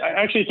right that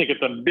I actually think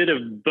it's a bit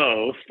of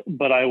both,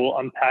 but I will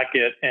unpack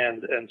it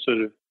and sort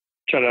of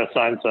try to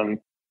assign some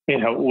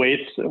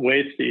weights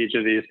to each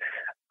of these.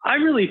 I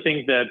really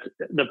think that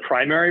the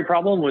primary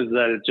problem was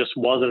that it just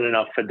wasn't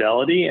enough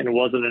fidelity and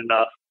wasn't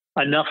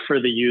enough for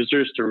the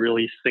users to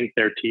really sink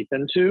their teeth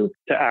into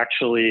to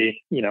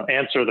actually,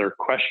 answer their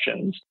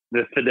questions.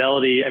 The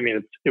fidelity,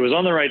 it was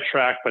on the right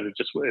track, but it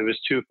was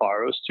too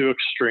far. It was too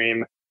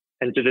extreme.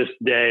 And to this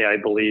day, I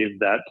believe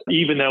that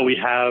even though we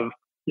have,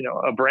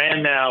 a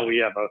brand now, we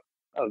have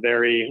a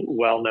very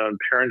well-known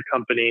parent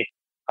company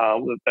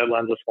that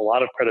lends us a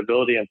lot of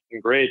credibility and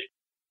some great.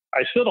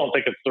 I still don't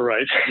think it's the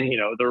right,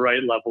 the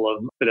right level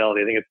of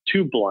fidelity. I think it's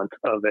too blunt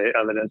of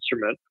an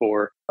instrument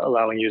for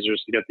allowing users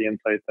to get the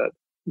insight that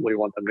we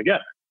want them to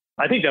get.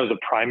 I think that was a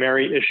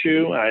primary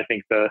issue. And I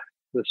think the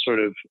sort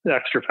of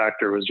extra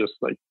factor was just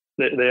like,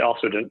 they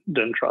also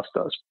didn't trust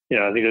us.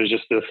 I think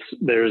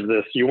there's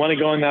this, you want to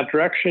go in that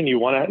direction. You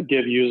want to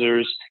give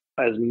users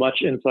as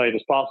much insight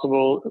as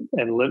possible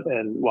and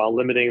while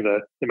limiting the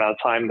amount of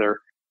time they're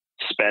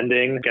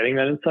spending getting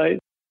that insight.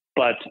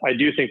 But I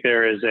do think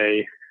there's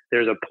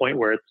a point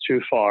where it's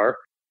too far,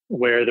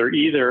 where they're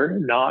either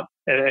not,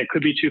 and it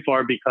could be too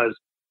far because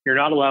you're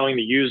not allowing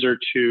the user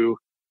to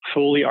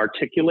fully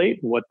articulate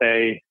what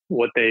they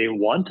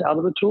want out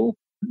of the tool.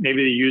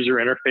 Maybe the user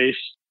interface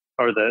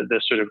or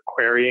the sort of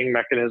querying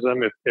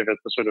mechanism, if it's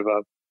a sort of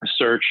a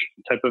search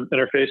type of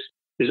interface,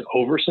 is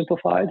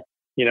oversimplified.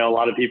 A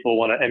lot of people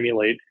want to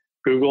emulate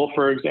Google,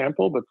 for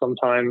example, but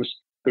sometimes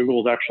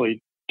Google is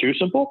actually too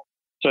simple.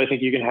 So I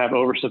think you can have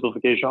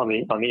oversimplification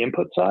on the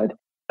input side.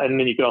 And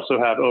then you could also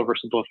have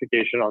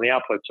oversimplification on the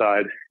output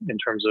side in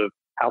terms of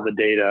how the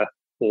data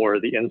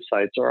or the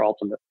insights are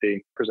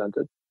ultimately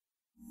presented.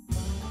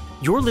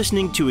 You're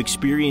listening to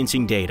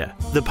Experiencing Data,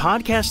 the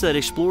podcast that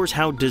explores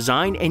how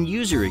design and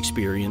user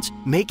experience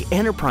make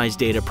enterprise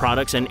data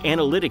products and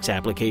analytics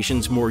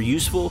applications more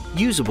useful,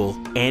 usable,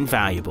 and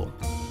valuable.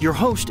 Your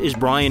host is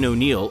Brian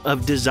O'Neill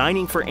of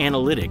Designing for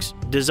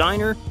Analytics,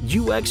 designer,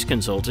 UX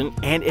consultant,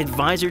 and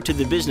advisor to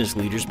the business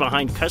leaders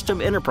behind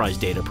custom enterprise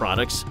data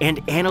products and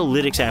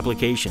analytics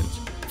applications.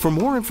 For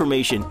more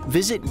information,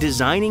 visit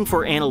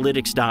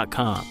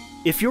designingforanalytics.com.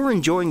 If you're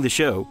enjoying the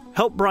show,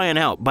 help Brian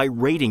out by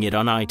rating it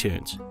on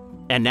iTunes.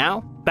 And now,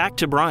 back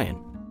to Brian.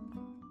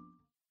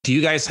 Do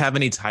you guys have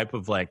any type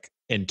of like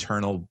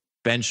internal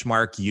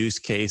benchmark use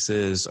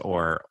cases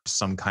or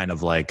some kind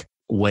of like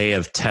way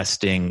of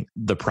testing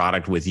the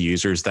product with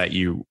users that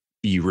you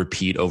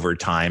repeat over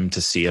time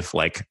to see if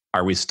like,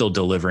 are we still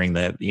delivering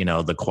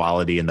the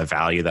quality and the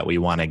value that we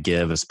want to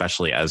give,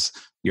 especially as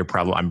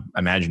I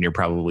imagine you're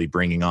probably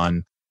bringing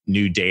on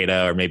new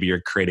data, or maybe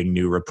you're creating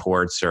new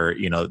reports, or,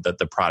 that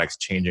the product's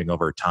changing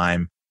over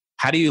time.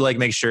 How do you like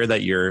make sure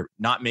that you're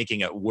not making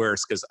it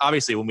worse? Because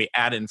obviously when we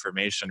add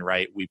information,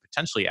 right, we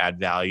potentially add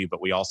value,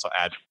 but we also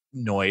add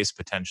noise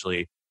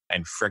potentially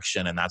and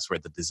friction. And that's where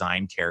the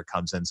design care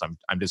comes in. So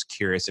I'm just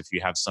curious if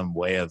you have some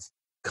way of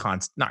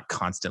not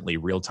constantly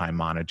real-time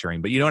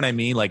monitoring, but you know what I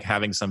mean? Like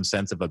having some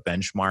sense of a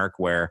benchmark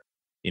where,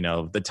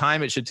 the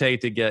time it should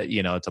take to get,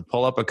 to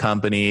pull up a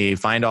company,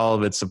 find all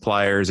of its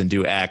suppliers and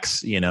do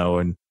X,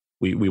 and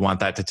we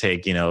want that to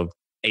take,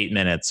 8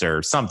 minutes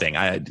or something.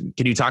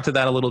 Can you talk to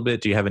that a little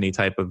bit? Do you have any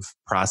type of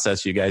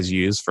process you guys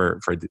use for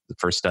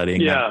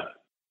studying that?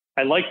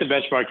 I like the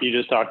benchmark you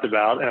just talked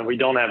about, and we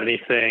don't have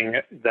anything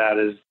that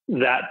is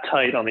that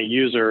tight on the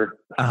user,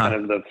 kind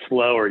of the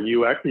flow or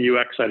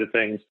UX side of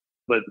things,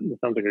 but it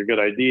sounds like a good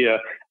idea.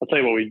 I'll tell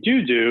you what we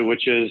do,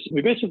 which is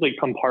we basically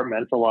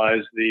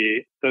compartmentalize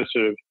the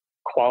sort of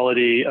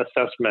quality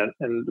assessment.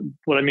 And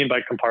what I mean by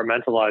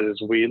compartmentalize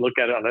is we look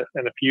at it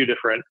in a few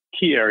different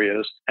key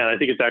areas. And I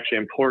think it's actually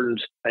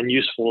important and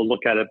useful to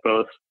look at it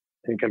both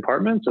in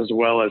compartments as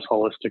well as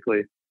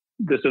holistically.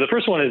 So the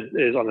first one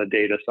is on the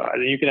data side.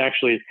 And you can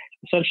actually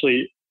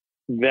essentially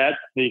vet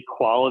the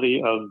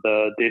quality of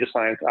the data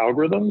science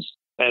algorithms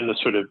and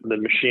the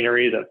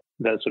machinery that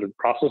sort of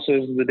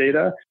processes the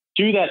data.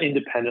 Do that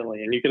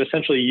independently. And you can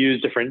essentially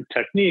use different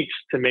techniques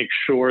to make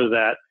sure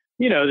that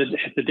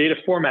the data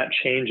format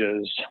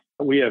changes.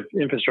 We have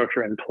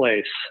infrastructure in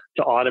place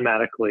to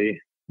automatically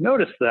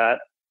notice that,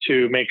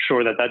 to make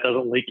sure that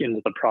doesn't leak into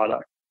the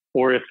product.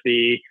 Or if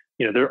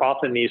there are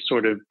often these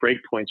sort of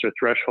breakpoints or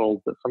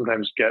thresholds that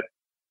sometimes get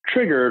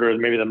triggered, or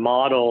maybe the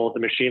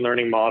machine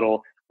learning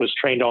model was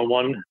trained on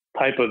one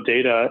type of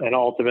data, and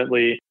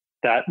ultimately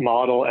that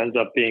model ends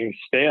up being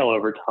stale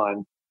over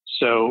time.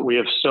 So we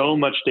have so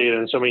much data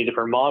and so many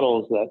different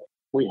models that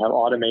we have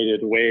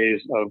automated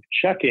ways of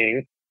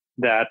checking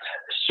that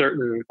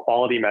certain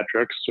quality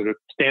metrics, sort of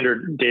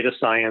standard data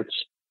science,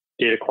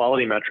 data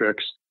quality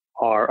metrics,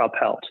 are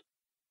upheld.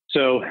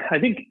 So I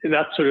think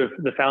that's sort of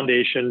the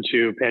foundation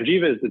to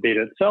Panjiva, is the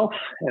data itself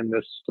and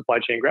this supply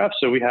chain graph.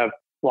 So we have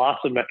lots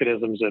of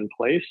mechanisms in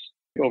place,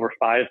 over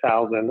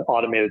 5,000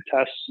 automated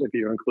tests, if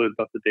you include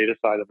both the data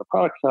side and the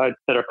product side,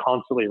 that are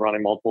constantly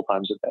running multiple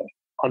times a day.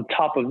 On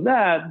top of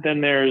that,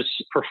 then there's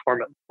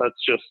performance. That's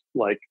just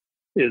like,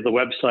 is the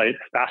website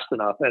fast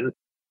enough? And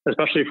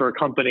especially for a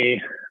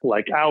company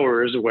like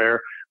ours,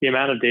 where the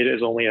amount of data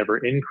is only ever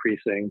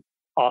increasing,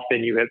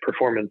 often you hit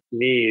performance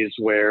knees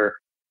where,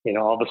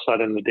 all of a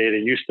sudden the data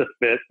used to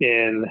fit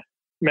in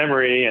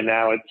memory and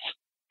now it's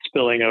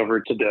spilling over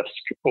to disk,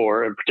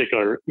 or a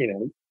particular,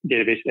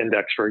 database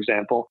index, for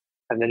example,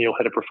 and then you'll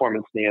hit a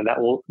performance knee, and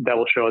that will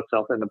show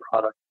itself in the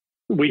product.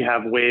 We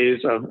have ways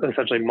of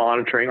essentially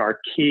monitoring our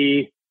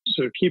key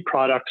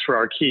products for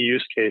our key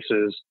use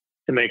cases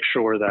to make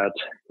sure that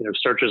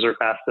searches are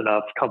fast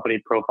enough,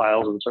 company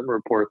profiles and certain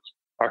reports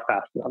are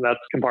fast enough. That's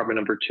compartment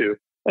number 2.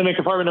 And then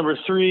compartment number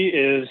 3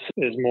 is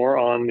more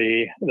on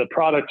the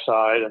product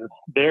side. And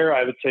there,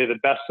 I would say the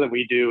best that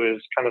we do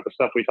is kind of the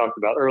stuff we talked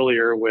about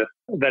earlier with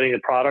vetting the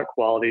product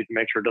quality to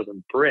make sure it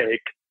doesn't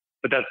break.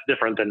 But that's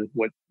different than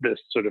what this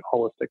sort of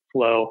holistic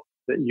flow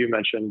that you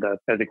mentioned that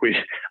I think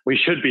we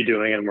should be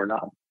doing, and we're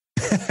not.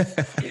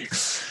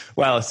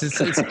 Well,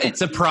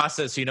 it's a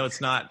process.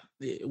 It's not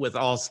with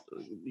all,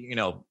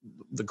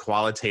 the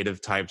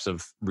qualitative types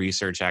of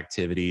research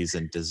activities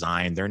and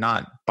design.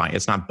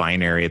 It's not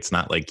binary. It's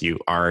not like you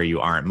are or you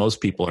aren't.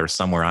 Most people are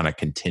somewhere on a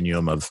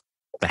continuum of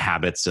the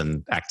habits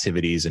and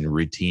activities and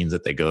routines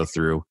that they go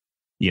through,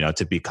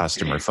 to be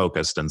customer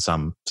focused. And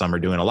some are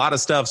doing a lot of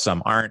stuff,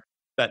 some aren't.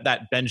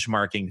 That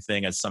benchmarking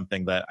thing is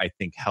something that I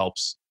think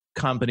helps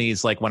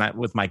companies. Like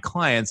with my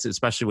clients,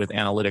 especially with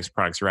analytics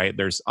products, right?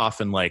 There's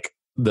often like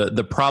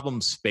the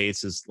problem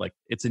space is like,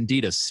 it's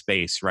indeed a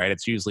space, right?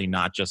 It's usually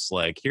not just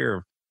like,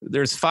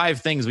 there's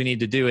 5 things we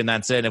need to do and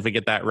that's it. And if we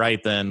get that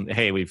right, then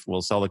hey,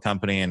 we'll sell the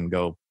company and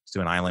go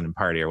to an island and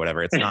party or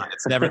whatever. It's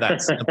never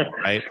that simple,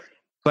 right?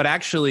 But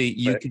actually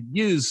you could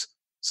use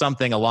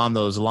something along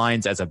those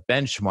lines as a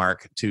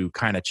benchmark to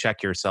kind of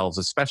check yourselves,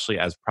 especially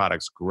as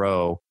products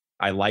grow.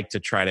 I like to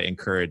try to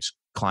encourage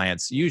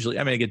clients, usually,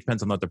 I mean, it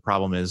depends on what the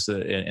problem is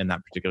in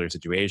that particular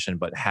situation,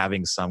 but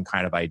having some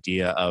kind of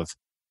idea of,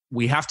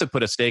 we have to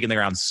put a stake in the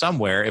ground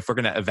somewhere. If we're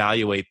going to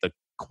evaluate the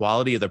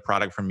quality of the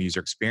product from a user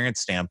experience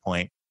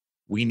standpoint,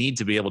 we need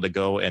to be able to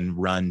go and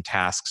run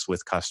tasks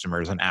with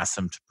customers and ask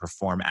them to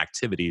perform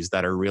activities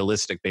that are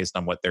realistic based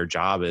on what their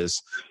job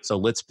is. So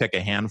let's pick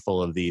a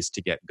handful of these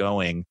to get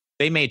going.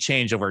 They may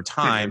change over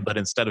time, but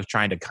instead of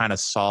trying to kind of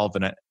solve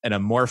an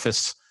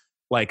amorphous,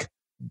 like,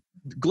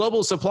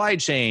 global supply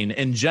chain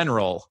in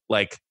general,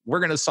 like, we're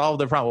going to solve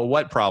the problem. Well,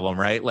 what problem,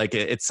 right? Like,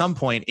 at some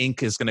point,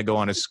 ink is going to go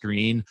on a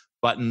screen,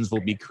 buttons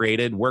will be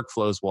created,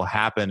 workflows will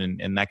happen,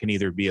 and that can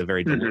either be a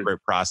very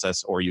deliberate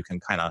process, or you can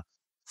kind of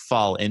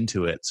fall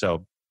into it.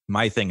 So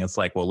my thing is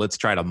like, well, let's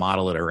try to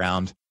model it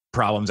around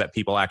problems that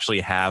people actually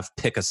have,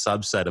 pick a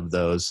subset of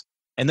those.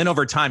 And then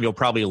over time, you'll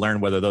probably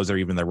learn whether those are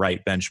even the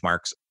right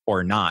benchmarks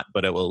or not,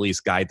 but it will at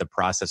least guide the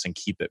process and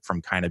keep it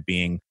from kind of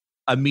being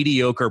a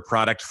mediocre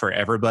product for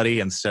everybody,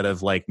 instead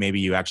of like, maybe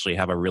you actually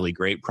have a really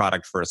great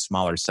product for a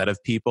smaller set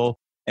of people.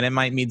 And it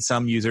might mean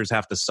some users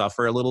have to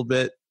suffer a little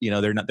bit.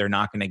 They're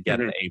not going to get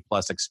the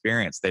A+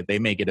 experience. They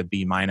may get a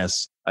B-,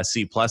 a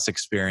C+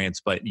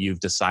 experience, but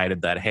you've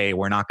decided that, hey,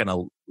 we're not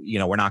going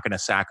to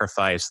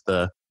sacrifice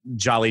the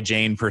Jolly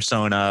Jane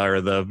persona or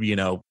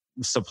the,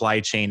 supply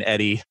chain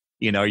Eddie.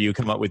 You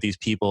come up with these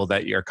people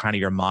that are kind of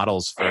your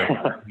models for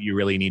who you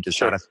really need to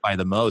satisfy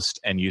the most.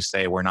 And you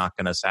say, we're not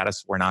going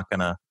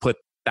to put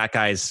that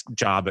guy's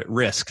job at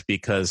risk,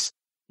 because,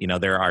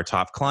 they're our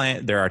top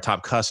client, they're our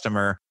top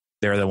customer.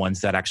 They're the ones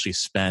that actually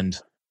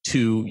spend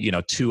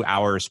 2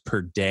 hours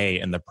per day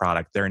in the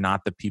product. They're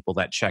not the people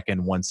that check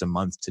in once a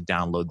month to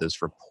download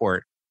this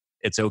report.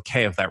 It's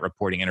okay if that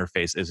reporting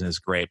interface isn't as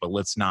great, but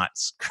let's not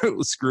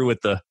screw with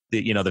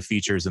the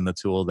features in the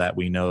tool that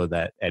we know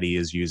that Eddie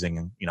is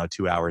using,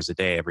 2 hours a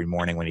day every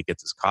morning when he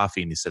gets his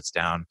coffee and he sits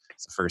down.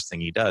 It's the first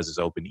thing he does is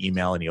open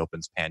email, and he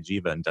opens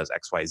Panjiva and does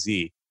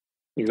XYZ.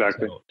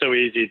 Exactly. So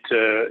easy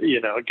to,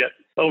 get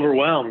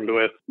overwhelmed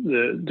with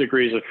the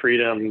degrees of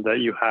freedom that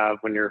you have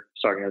when you're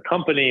starting a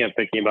company and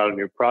thinking about a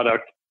new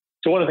product.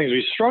 So one of the things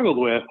we struggled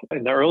with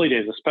in the early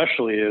days,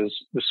 especially, is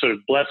the sort of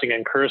blessing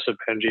and curse of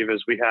Panjiva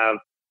is we have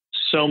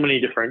so many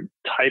different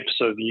types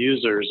of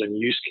users and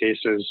use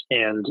cases,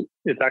 and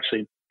it's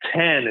actually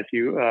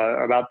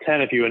about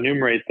 10 if you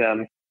enumerate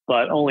them,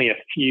 but only a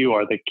few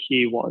are the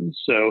key ones.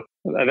 So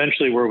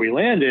eventually where we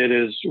landed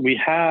is we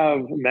have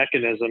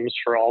mechanisms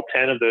for all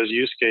 10 of those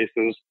use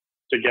cases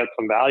to get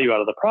some value out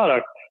of the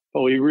product,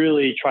 but we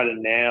really try to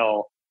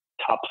nail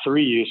top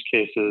 3 use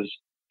cases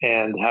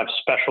and have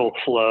special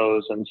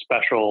flows and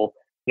special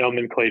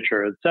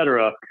nomenclature, et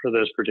cetera, for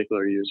those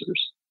particular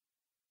users.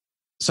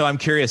 So I'm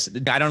curious,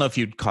 I don't know if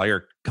you'd call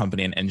your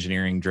company an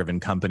engineering-driven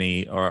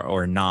company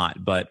or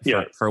not, but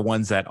for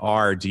ones that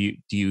are, do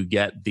you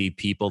get the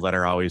people that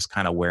are always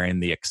kind of wearing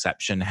the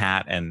exception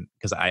hat? And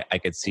because I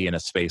could see in a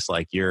space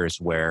like yours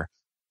where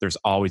there's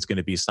always going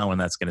to be someone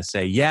that's going to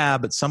say, yeah,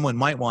 but someone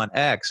might want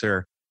X,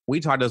 or we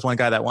talked to this one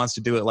guy that wants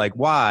to do it like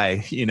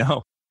Y.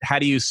 How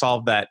do you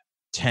solve that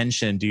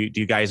tension? Do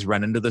you guys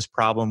run into this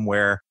problem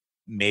where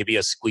maybe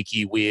a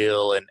squeaky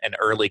wheel and an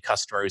early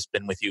customer who's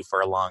been with you for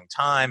a long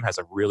time has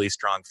a really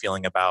strong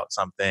feeling about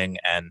something,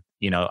 and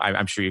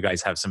I'm sure you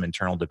guys have some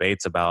internal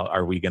debates about,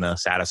 are we going to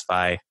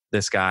satisfy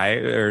this guy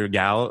or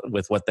gal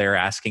with what they're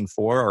asking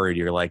for, or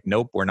you're like,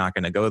 nope, we're not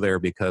going to go there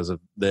because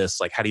of this?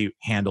 Like, how do you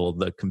handle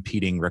the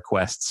competing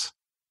requests?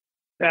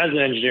 As an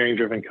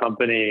engineering-driven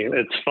company,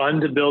 it's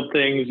fun to build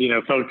things.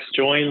 Folks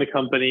join the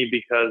company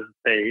because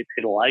they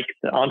like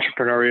the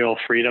entrepreneurial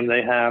freedom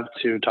they have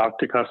to talk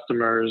to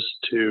customers,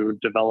 to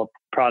develop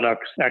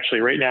products.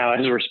 Actually, right now,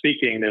 as we're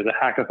speaking, there's a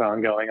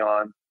hackathon going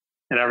on,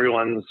 and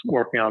everyone's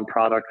working on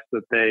products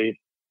that they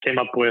came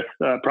up with,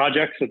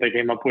 projects that they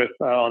came up with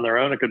on their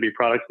own. It could be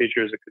product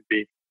features, it could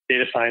be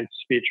data science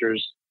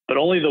features, but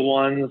only the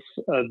ones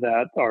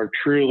that are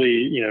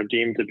truly,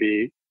 deemed to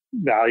be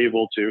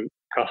valuable to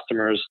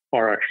customers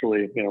are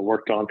actually,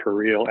 worked on for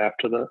real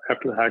after the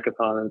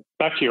hackathon. And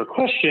back to your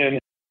question,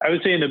 I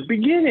would say in the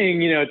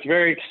beginning, it's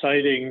very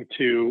exciting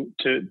to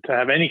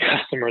have any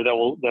customer that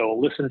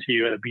will listen to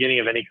you in the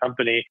beginning of any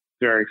company. It's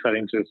very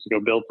exciting to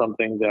go build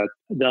something that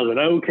does an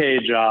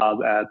okay job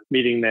at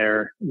meeting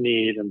their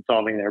need and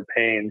solving their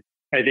pain.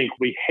 I think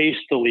we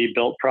hastily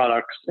built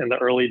products in the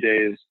early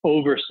days,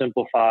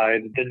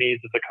 oversimplified the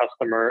needs of the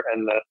customer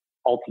and the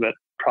ultimate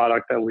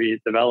product that we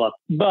developed.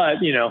 But,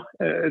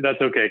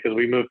 that's okay because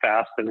we moved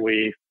fast and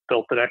we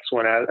built the next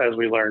one as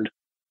we learned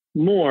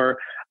more.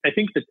 I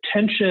think the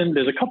tension,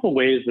 there's a couple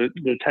ways that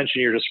the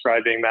tension you're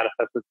describing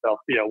manifests itself.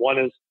 One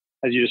is,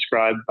 as you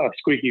described, a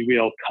squeaky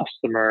wheel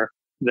customer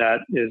that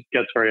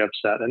gets very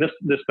upset. And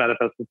this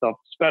manifests itself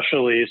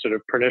especially sort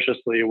of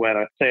perniciously when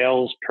a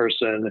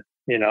salesperson,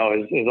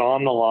 is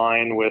on the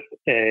line with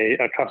a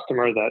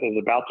customer that is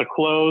about to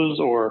close,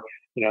 or,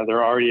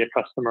 they're already a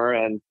customer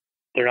and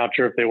they're not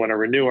sure if they want to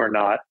renew or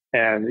not.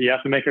 And you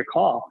have to make a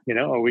call.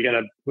 Are we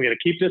gonna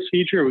keep this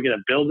feature? Are we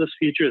gonna build this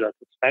feature that's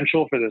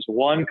essential for this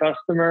one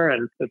customer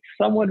and it's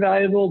somewhat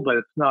valuable, but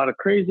it's not a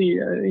crazy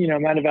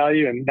amount of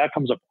value? And that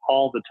comes up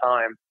all the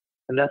time.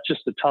 And that's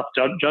just a tough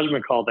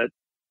judgment call that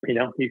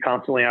you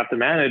constantly have to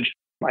manage.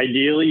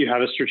 Ideally, you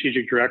have a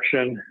strategic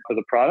direction for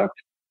the product.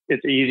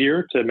 It's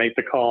easier to make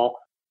the call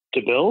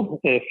to build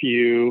if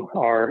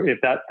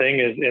that thing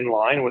is in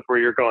line with where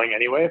you're going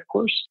anyway, of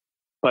course.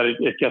 But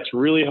it gets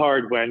really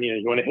hard when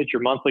you want to hit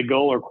your monthly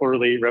goal or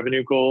quarterly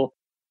revenue goal,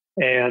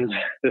 and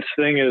this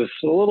thing is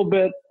a little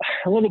bit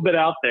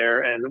out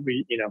there. And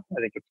I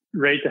think it's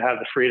great to have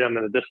the freedom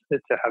and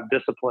to have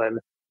discipline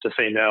to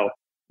say no.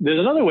 There's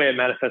another way it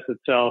manifests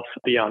itself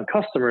beyond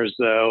customers,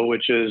 though,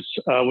 which is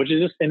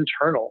just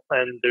internal.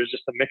 And there's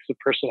just a mix of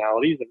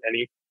personalities in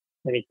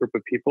any group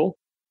of people.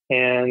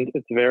 And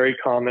it's very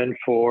common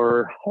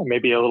for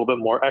maybe a little bit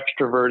more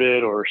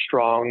extroverted or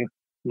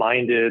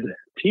strong-minded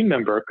team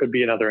member. It could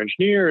be another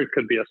engineer. It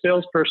could be a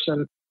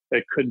salesperson.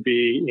 It could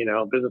be,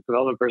 a business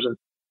development person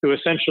who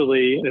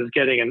essentially is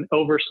getting an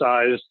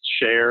oversized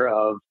share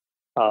of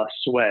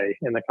sway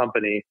in the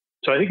company.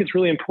 So I think it's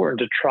really important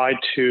to try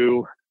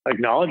to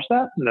acknowledge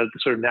that and the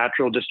sort of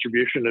natural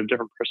distribution of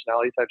different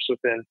personality types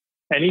within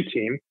any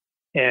team,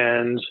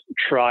 and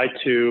try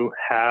to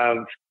have,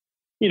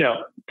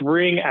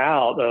 bring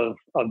out of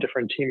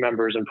different team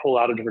members and pull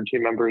out of different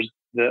team members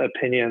the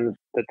opinions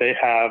that they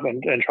have,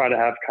 and try to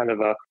have kind of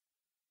a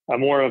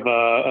more of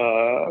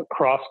a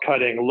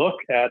cross-cutting look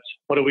at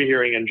what are we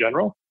hearing in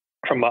general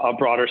from a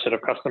broader set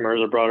of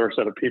customers, a broader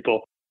set of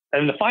people.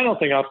 And the final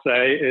thing I'll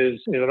say is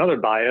another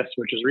bias,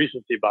 which is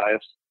recency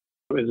bias.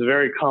 It's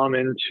very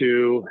common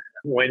to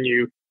when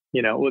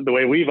the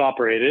way we've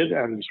operated,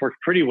 and it's worked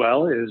pretty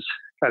well, is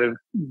kind of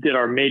did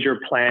our major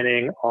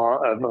planning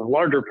of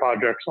larger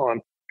projects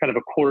on kind of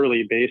a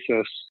quarterly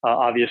basis,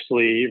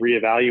 obviously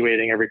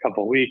reevaluating every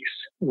couple of weeks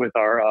with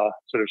our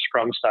sort of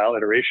Scrum style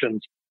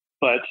iterations.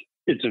 But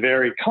it's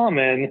very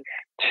common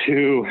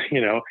to,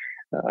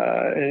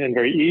 and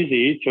very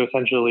easy to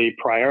essentially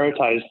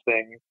prioritize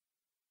things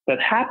that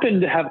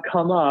happen to have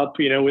come up,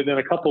 within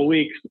a couple of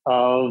weeks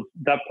of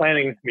that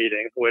planning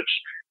meeting, which,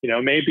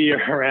 may be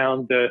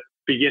around the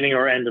beginning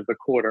or end of the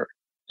quarter.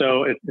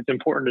 So it's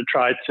important to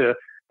try to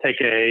take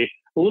a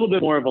little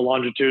bit more of a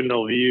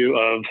longitudinal view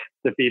of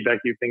the feedback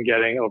you've been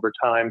getting over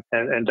time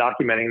and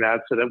documenting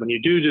that, so that when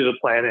you do the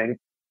planning,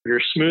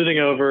 you're smoothing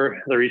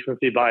over the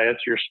recency bias,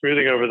 you're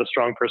smoothing over the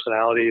strong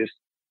personalities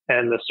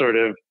and the sort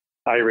of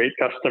irate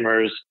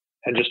customers,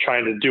 and just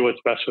trying to do what's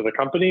best for the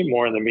company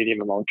more in the medium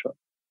and long term.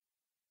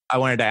 I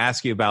wanted to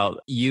ask you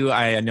about you.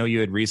 I know you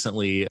had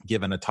recently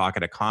given a talk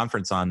at a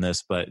conference on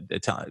this, but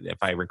if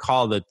I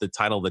recall that the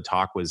title of the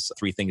talk was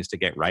 3 Things to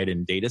Get Right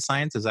in Data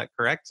Science. Is that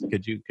correct?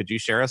 Could you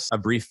share us a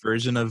brief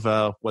version of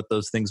what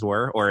those things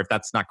were? Or if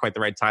that's not quite the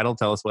right title,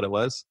 tell us what it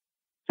was.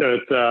 So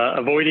it's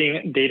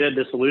Avoiding Data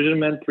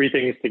Disillusionment, 3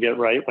 Things to Get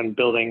Right When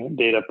Building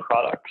Data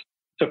Products.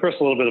 So first,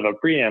 a little bit of a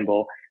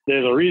preamble.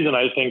 There's a reason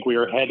I think we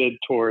are headed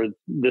towards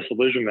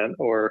disillusionment,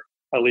 or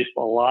at least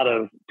a lot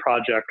of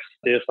projects,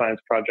 data science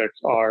projects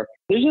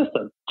there's just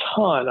a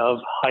ton of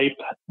hype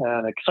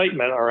and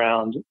excitement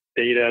around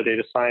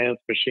data science,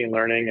 machine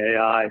learning,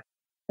 AI.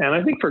 And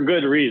I think for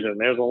good reason.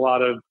 There's a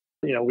lot of,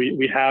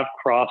 we have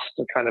crossed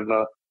a kind of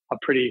a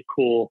pretty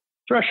cool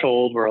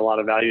threshold where a lot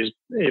of value is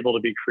able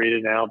to be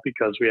created now,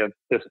 because we have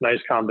this nice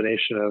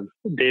combination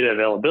of data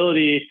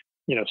availability,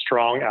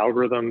 strong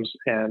algorithms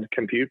and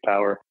compute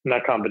power. And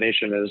that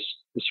combination is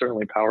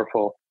certainly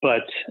powerful.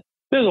 But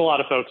there's a lot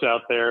of folks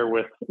out there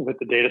with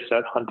the data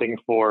set hunting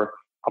for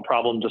a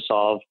problem to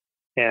solve,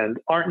 and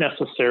aren't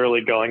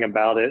necessarily going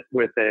about it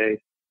with a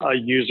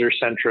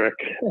user-centric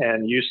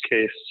and use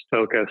case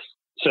focus.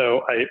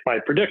 So my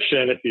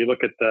prediction, if you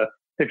look at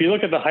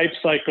the hype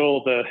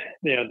cycle, the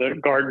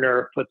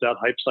Gartner puts out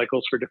hype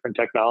cycles for different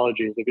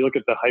technologies. If you look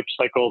at the hype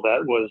cycle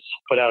that was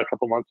put out a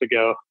couple months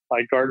ago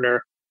by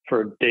Gartner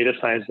for data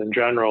science in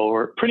general,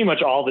 where pretty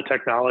much all the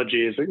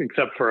technologies,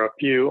 except for a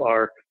few,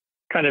 are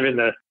kind of in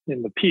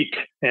the peak.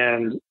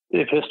 And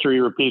if history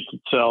repeats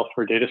itself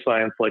for data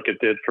science like it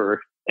did for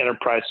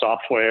enterprise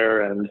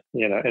software and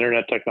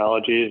internet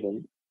technologies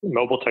and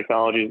mobile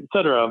technologies, et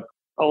cetera,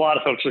 a lot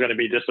of folks are going to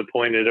be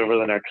disappointed over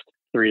the next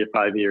 3 to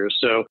 5 years.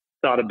 So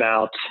thought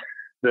about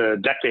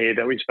the decade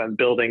that we spent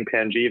building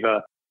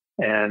Panjiva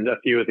and a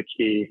few of the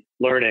key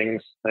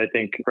learnings. I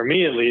think for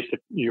me, at least, if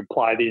you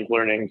apply these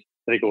learnings,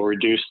 I think it will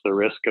reduce the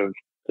risk of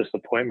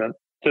disappointment.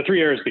 So 3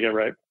 areas to get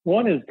right.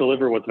 1 is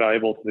deliver what's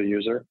valuable to the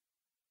user.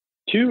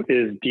 2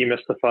 is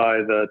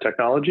demystify the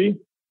technology.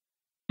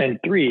 And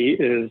 3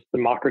 is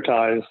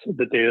democratize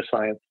the data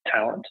science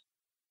talent.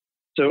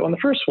 So on the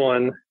first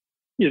one,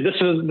 this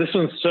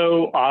one's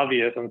so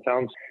obvious and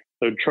sounds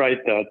so trite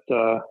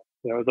that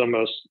it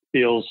almost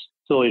feels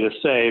silly to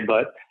say,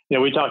 but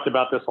we talked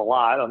about this a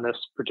lot on this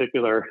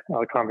particular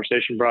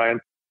conversation, Brian.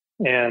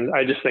 And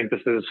I just think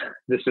this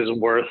is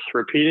worth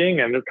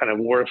repeating and kind of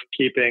worth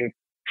keeping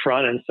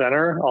front and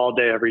center all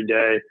day, every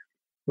day,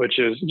 which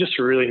is just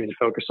really need to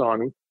focus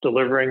on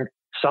delivering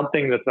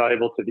something that's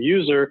valuable to the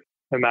user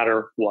no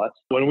matter what.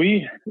 When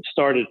we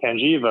started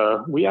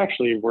Panjiva, we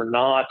actually were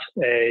not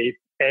a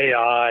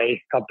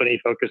AI company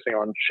focusing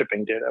on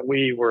shipping data.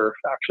 We were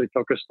actually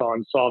focused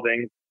on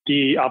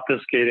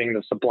de-obfuscating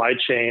the supply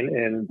chain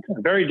in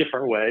a very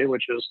different way,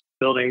 which is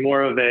building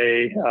more of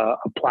a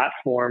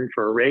platform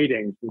for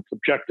ratings and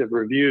subjective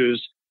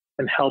reviews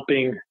and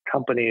helping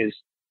companies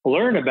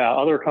learn about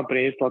other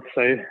companies, let's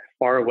say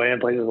far away in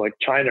places like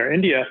China or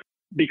India,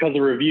 because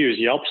of reviews,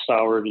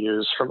 Yelp-style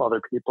reviews from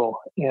other people.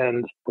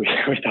 And we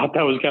thought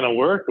that was going to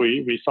work.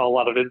 We saw a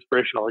lot of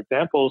inspirational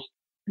examples,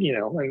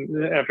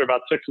 and after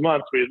about 6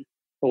 months, we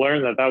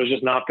learned that was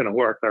just not going to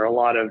work. There are a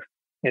lot of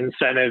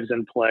incentives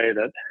in play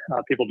that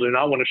people do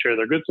not want to share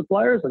their good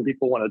suppliers, and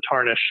people want to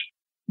tarnish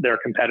their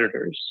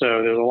competitors.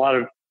 So there's a lot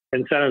of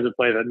incentives at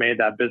play that made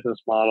that business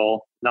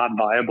model not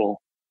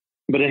viable.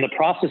 But in the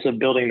process of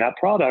building that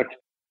product,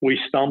 we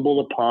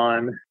stumbled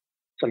upon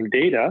some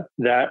data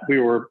that we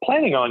were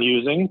planning on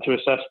using to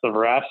assess the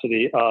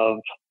veracity of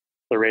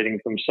the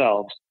ratings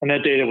themselves. And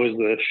that data was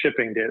the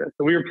shipping data.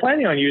 So we were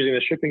planning on using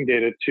the shipping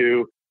data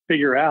to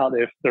figure out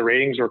if the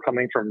ratings were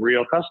coming from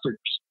real customers.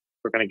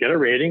 We're going to get a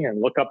rating and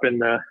look up in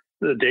the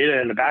data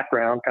in the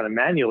background kind of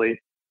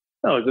manually.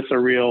 Oh, is this a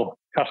real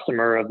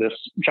customer of this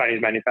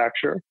Chinese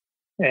manufacturer?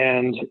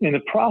 And in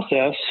the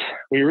process,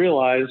 we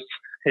realized,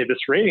 hey, this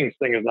ratings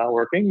thing is not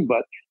working,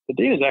 but the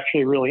data is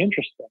actually really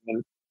interesting.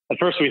 And at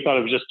first we thought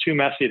it was just too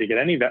messy to get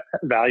any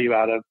value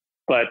out of,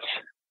 but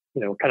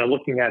kind of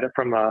looking at it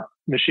from a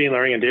machine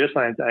learning and data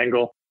science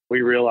angle,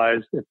 we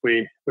realized if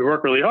we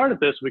work really hard at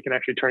this, we can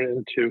actually turn it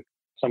into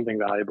something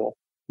valuable.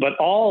 But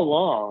all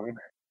along,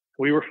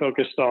 we were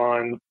focused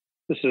on,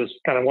 this is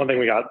kind of one thing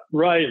we got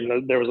right,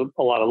 and there was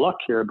a lot of luck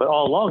here, but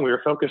all along we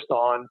were focused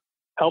on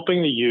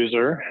helping the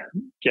user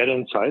get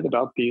insight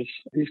about these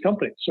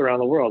companies around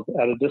the world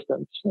at a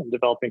distance and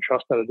developing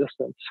trust at a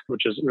distance,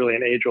 which is really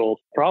an age-old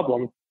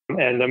problem.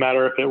 And no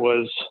matter if it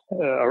was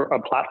a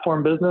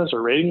platform business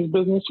or ratings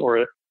business or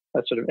a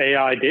sort of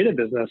AI data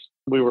business,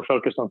 we were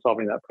focused on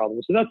solving that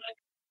problem. So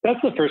that's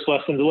the first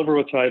lesson: deliver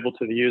what's valuable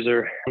to the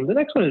user. And the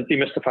next one is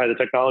demystify the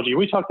technology.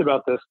 We talked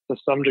about this to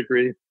some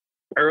degree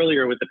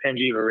earlier with the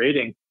Panjiva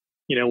rating.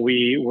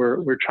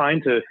 We're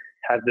trying to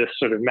have this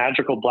sort of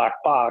magical black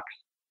box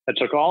that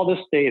took all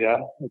this data.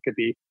 It could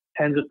be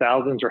tens of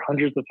thousands or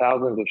hundreds of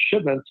thousands of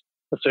shipments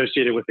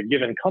associated with a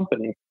given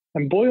company,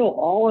 and boil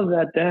all of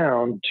that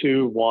down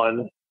to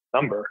one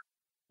number.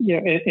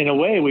 In a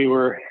way, we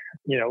were,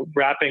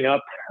 wrapping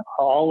up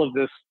all of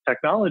this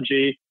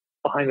technology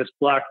behind this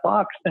black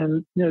box,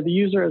 and the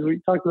user, as we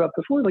talked about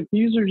before, the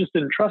user just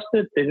didn't trust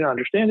it, they didn't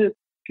understand it,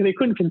 because they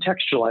couldn't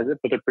contextualize it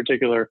for their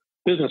particular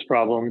business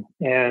problem.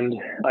 And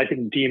I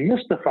think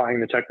demystifying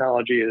the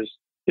technology is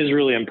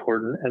really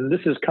important, and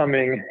this is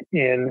coming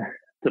in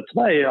to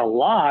play a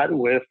lot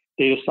with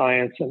data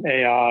science and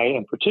AI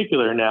in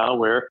particular now,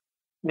 where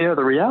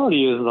the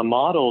reality is the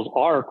models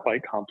are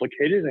quite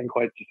complicated and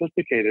quite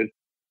sophisticated,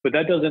 but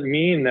that doesn't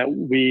mean that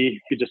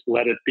we could just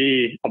let it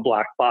be a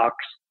black box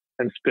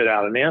and spit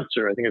out an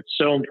answer. I think it's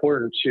so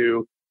important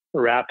to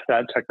wrap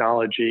that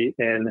technology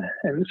in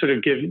and sort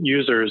of give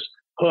users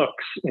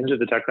hooks into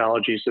the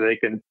technology so they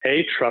can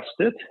A, trust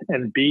it,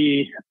 and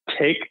B,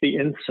 take the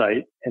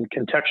insight and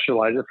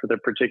contextualize it for their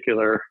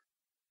particular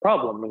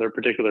problem or their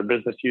particular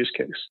business use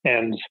case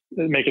and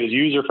make it as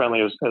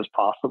user-friendly as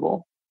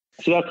possible.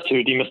 So that's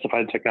 2,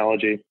 demystify the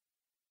technology.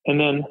 And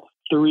then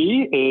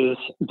 3 is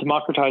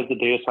democratize the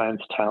data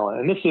science talent.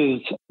 And this is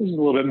a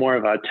little bit more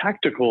of a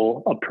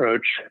tactical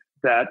approach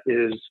that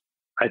is,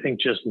 I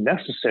think, just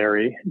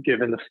necessary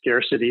given the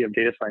scarcity of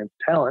data science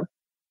talent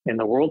in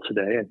the world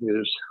today. I think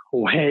there's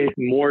way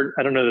more,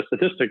 I don't know the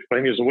statistics, but I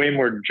think there's way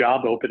more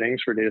job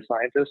openings for data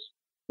scientists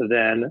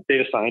than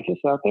data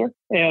scientists out there.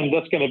 And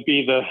that's going to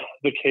be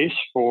the case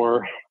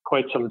for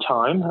quite some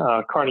time.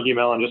 Carnegie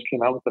Mellon just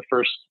came out with the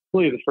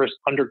first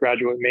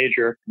undergraduate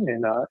major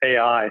in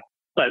AI,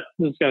 but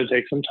it's going to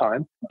take some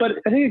time. But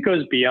I think it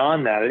goes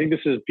beyond that. I think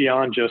this is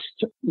beyond just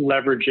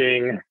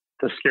leveraging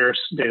the scarce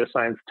data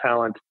science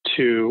talent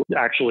to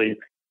actually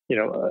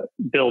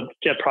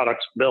get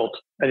products built.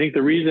 I think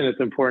the reason it's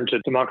important to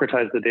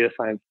democratize the data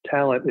science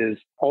talent is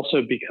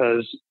also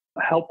because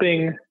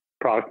helping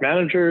product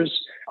managers,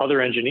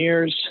 other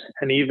engineers,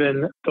 and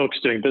even folks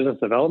doing business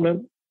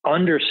development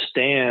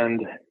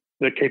understand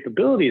the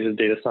capabilities of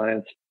data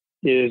science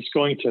is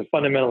going to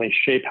fundamentally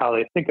shape how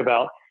they think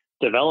about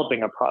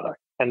developing a product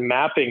and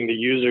mapping the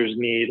user's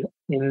need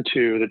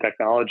into the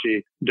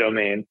technology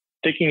domain,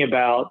 thinking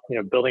about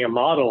building a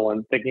model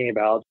and thinking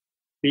about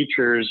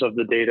features of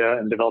the data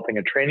and developing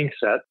a training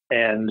set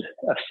and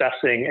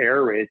assessing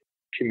error rates,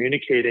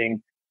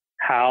 communicating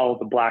how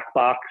the black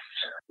box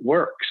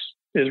works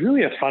is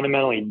really a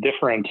fundamentally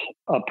different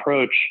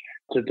approach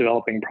to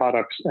developing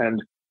products.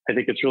 And I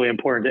think it's really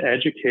important to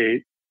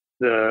educate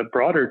the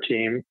broader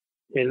team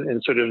in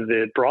sort of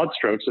the broad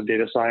strokes of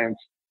data science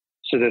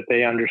so that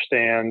they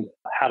understand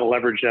how to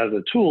leverage it as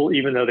a tool,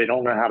 even though they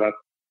don't know how to,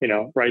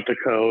 write the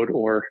code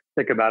or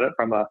think about it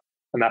from a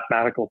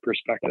mathematical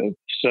perspective.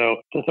 So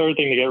the third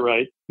thing to get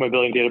right when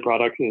building data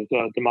products is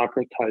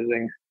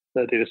democratizing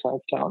the data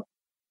science talent.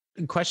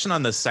 Question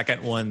on the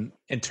second one,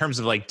 in terms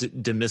of like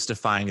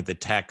demystifying the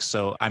tech.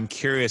 So I'm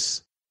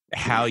curious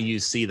how you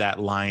see that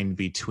line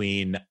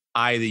between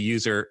I, the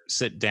user,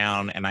 sit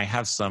down and I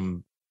have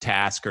some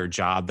task or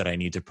job that I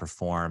need to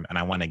perform and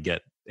I want to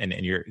get, and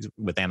you're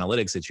with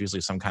analytics, it's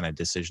usually some kind of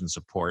decision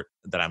support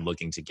that I'm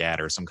looking to get,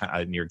 or some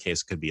kind, in your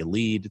case, it could be a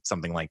lead,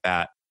 something like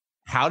that.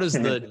 How does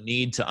the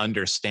need to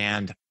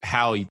understand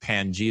how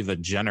Panjiva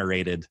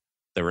generated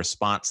the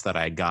response that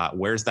I got,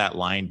 where's that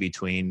line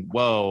between,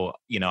 whoa,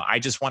 I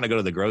just want to go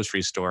to the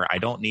grocery store. I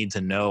don't need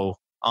to know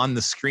on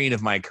the screen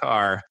of my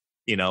car,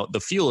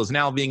 the fuel is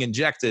now being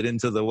injected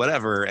into the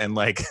whatever. And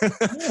like,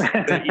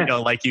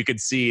 like you could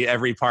see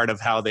every part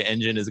of how the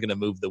engine is going to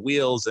move the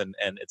wheels and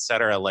et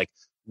cetera. Like,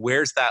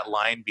 where's that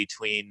line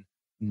between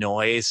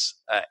noise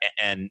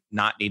and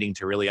not needing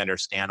to really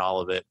understand all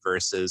of it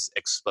versus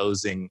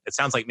exposing? It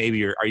sounds like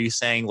maybe are you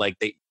saying like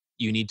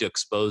you need to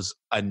expose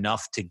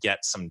enough to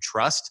get some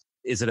trust?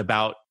 Is it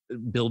about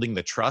building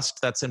the trust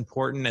that's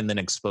important and then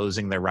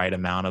exposing the right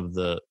amount of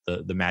the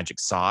magic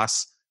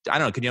sauce? I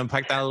don't know. Can you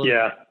unpack that a little?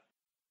 Yeah,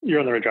 you're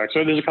on the right track.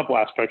 So there's a couple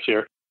aspects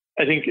here.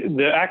 I think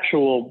the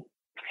actual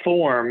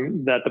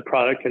form that the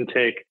product can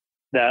take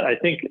that I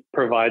think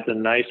provides a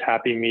nice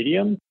happy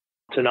medium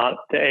to not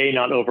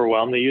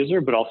overwhelm the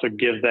user, but also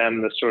give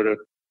them the sort of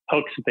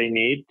hooks that they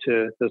need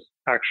to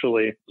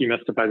actually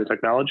demystify the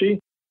technology,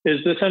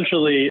 is to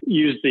essentially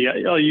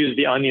I'll use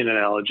the onion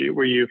analogy,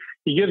 where you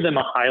give them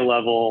a high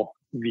level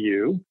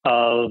view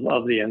of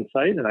the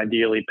insight and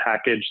ideally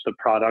package the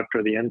product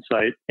or the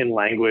insight in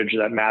language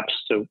that maps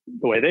to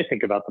the way they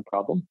think about the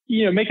problem.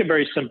 Make it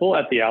very simple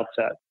at the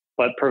outset,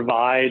 but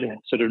provide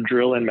sort of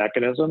drill in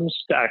mechanisms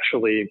to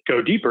actually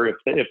go deeper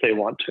if they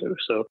want to.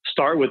 So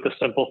start with the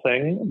simple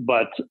thing,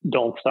 but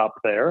don't stop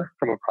there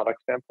from a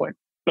product standpoint.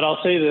 But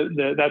I'll say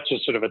that that's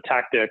just sort of a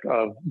tactic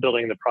of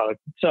building the product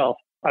itself.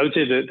 I would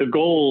say that the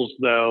goals,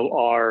 though,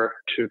 are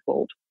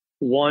twofold.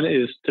 One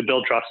is to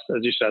build trust,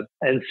 as you said.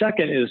 And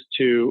second is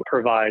to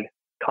provide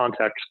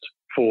context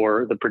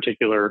for the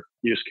particular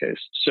use case.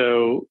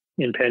 So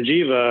in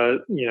Panjiva,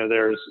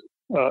 there's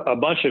a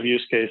bunch of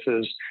use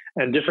cases,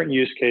 and different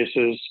use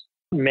cases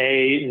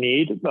may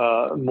need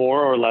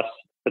more or less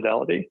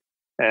fidelity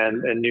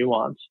and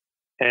nuance,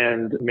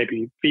 and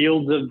maybe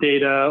fields of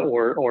data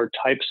or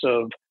types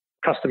of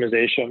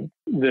customization.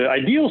 The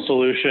ideal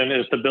solution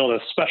is to build a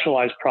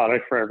specialized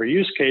product for every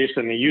use case,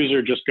 and the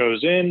user just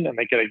goes in and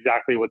they get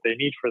exactly what they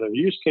need for their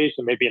use case.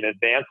 And maybe an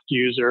advanced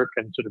user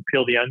can sort of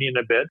peel the onion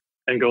a bit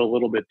and go a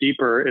little bit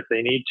deeper if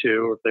they need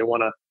to, or if they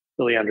want to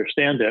really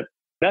understand it.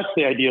 That's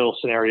the ideal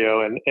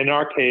scenario. And in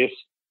our case,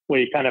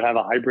 we kind of have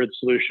a hybrid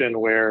solution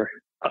where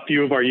a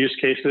few of our use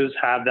cases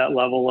have that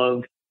level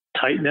of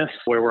tightness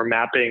where we're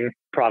mapping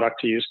product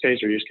to use case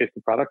or use case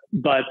to product,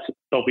 but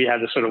we have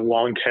this sort of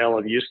long tail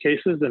of use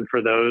cases. And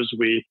for those,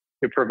 we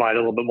provide a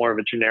little bit more of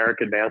a generic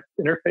advanced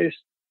interface,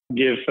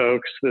 give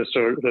folks this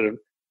sort of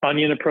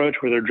onion approach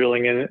where they're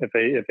drilling in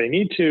if they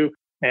need to,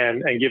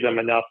 and give them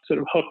enough sort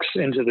of hooks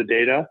into the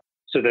data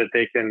so that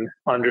they can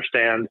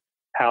understand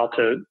how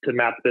to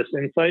map this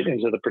insight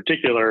into the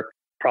particular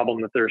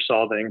problem that they're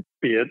solving,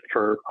 be it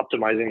for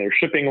optimizing their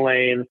shipping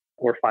lane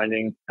or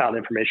finding out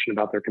information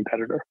about their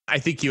competitor. I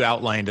think you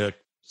outlined a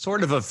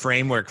sort of a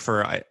framework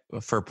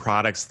for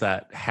products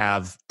that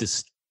have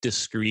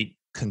discrete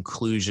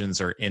conclusions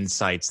or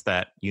insights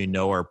that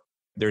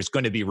there's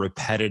going to be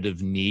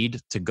repetitive need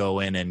to go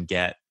in and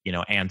get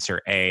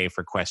answer A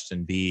for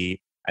question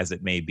B, as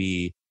it may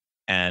be.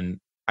 And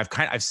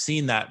I've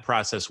seen that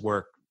process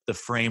work, the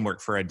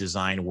framework for a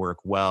design work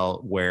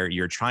well, where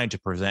you're trying to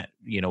present,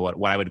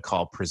 what I would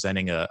call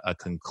presenting a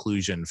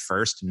conclusion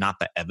first, not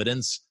the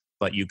evidence,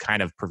 but you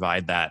kind of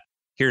provide that.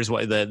 Here's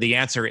what the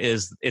answer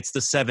is. It's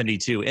the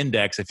 72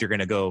 index if you're going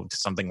to go to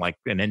something like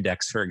an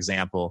index, for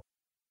example.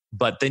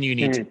 But then you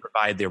need to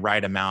provide the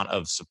right amount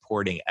of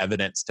supporting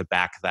evidence to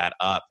back that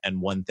up.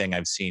 And one thing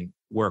I've seen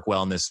work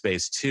well in this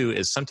space too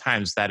is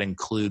sometimes that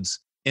includes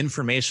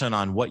information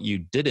on what you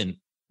didn't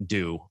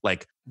do.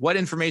 Like, what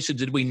information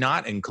did we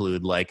not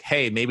include? Like,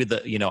 hey, maybe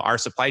our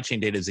supply chain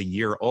data is a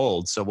year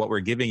old, so what we're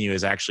giving you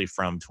is actually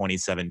from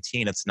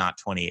 2017. It's not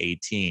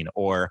 2018.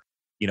 Or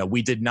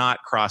we did not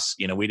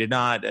we did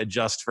not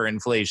adjust for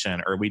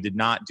inflation, or we did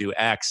not do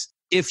X.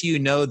 If you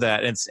know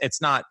that,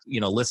 it's not,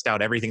 list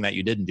out everything that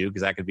you didn't do,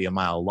 because that could be a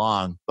mile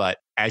long. But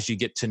as you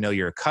get to know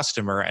your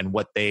customer and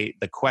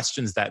the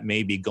questions that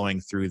may be going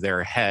through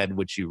their head,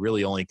 which you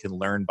really only can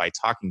learn by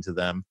talking to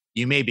them,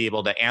 you may be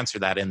able to answer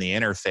that in the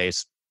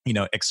interface,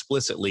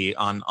 explicitly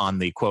on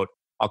the quote,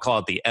 I'll call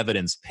it the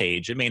evidence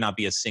page. It may not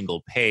be a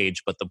single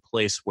page, but the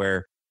place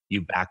where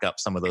you back up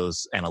some of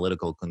those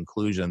analytical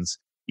conclusions.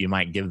 You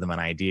might give them an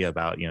idea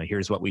about,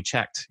 here's what we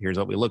checked, here's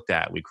what we looked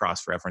at, we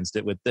cross-referenced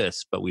it with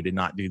this, but we did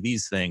not do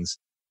these things.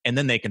 And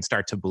then they can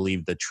start to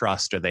believe the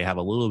trust, or they have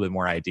a little bit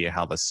more idea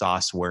how the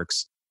sauce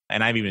works.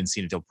 And I've even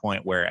seen it to a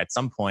point where at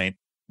some point,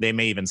 they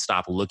may even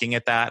stop looking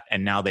at that.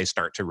 And now they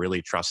start to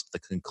really trust the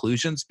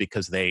conclusions,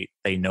 because they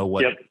know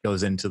what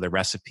goes into the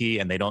recipe,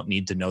 and they don't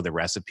need to know the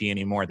recipe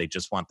anymore. They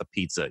just want the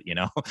pizza,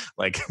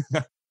 like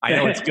I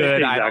know it's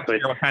good. I don't Exactly.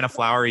 care what kind of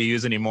flour you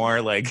use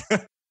anymore. Like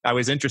I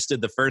was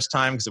interested the first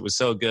time because it was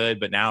so good,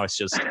 but now it's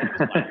just,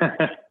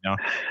 So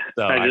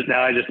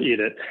now I just eat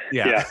it.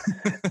 Yeah.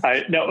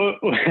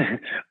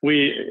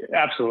 We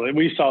absolutely,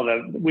 we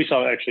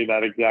saw actually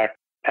that exact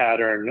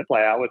pattern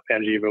play out with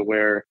Panjiva,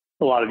 where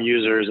a lot of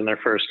users in their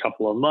first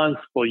couple of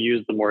months will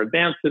use the more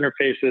advanced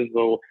interfaces.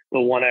 They'll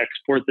want to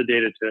export the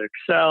data to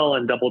Excel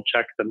and double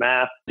check the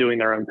math, doing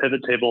their own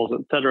pivot tables,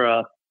 et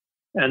cetera.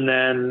 And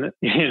then,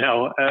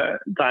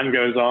 time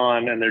goes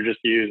on and they're just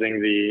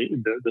using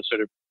the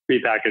sort of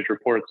prepackaged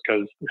reports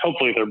because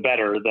hopefully they're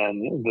better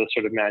than the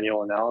sort of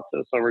manual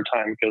analysis over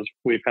time, because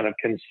we've kind of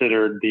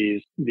considered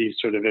these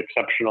sort of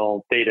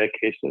exceptional data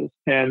cases.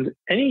 And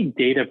any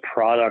data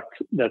product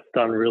that's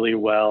done really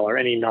well, or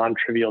any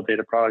non-trivial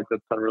data product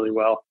that's done really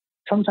well,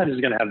 sometimes is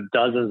going to have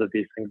dozens of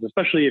these things,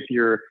 especially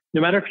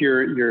no matter if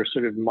you're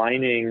sort of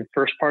mining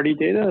first-party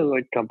data,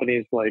 like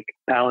companies like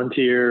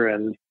Palantir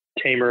and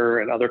Tamer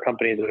and other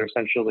companies that are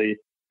essentially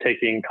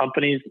taking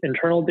companies'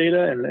 internal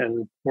data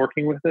and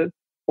working with it,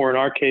 or in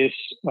our case,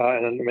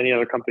 and in many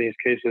other companies'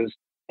 cases,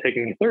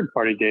 taking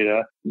third-party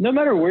data. No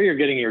matter where you're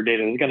getting your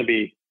data, there's going to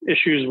be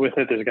issues with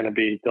it. There's going to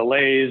be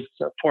delays,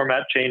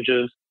 format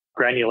changes,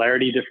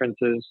 granularity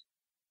differences.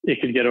 It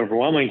could get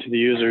overwhelming to the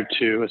user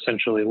to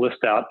essentially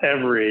list out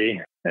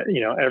every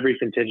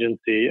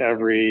contingency,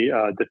 every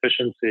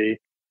deficiency.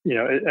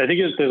 I think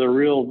there's a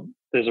real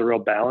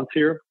balance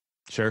here.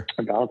 Sure.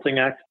 A balancing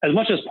act. As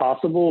much as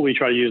possible, we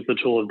try to use the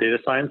tool of data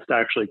science to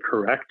actually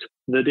correct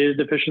the data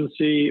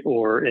deficiency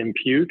or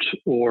impute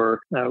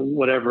or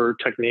whatever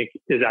technique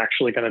is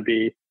actually going to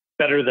be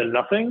better than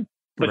nothing.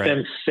 But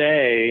then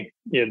say,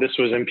 this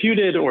was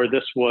imputed or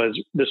this was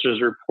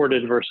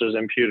reported versus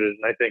imputed.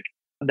 And I think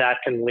that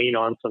can lean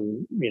on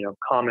some,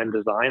 common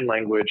design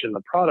language in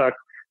the product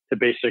to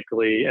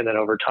basically, and then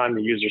over time,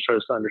 the user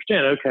starts to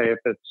understand, okay, if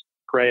it's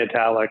gray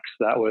italics,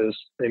 that was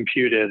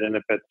imputed. And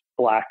if it's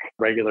black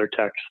regular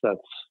text, that's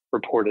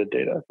reported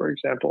data, for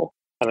example.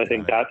 And I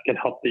think that can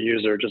help the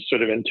user just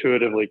sort of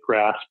intuitively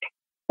grasp,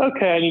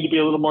 okay, I need to be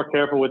a little more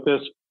careful with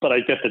this, but I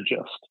get the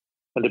gist.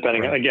 And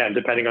depending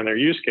on their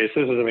use case,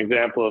 this is an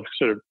example of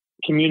sort of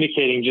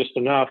communicating just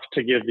enough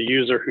to give the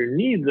user who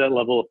needs that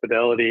level of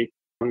fidelity,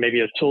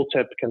 maybe a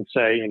tooltip can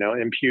say,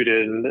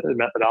 imputed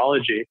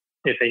methodology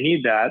if they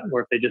need that,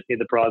 or if they just need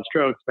the broad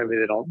strokes, maybe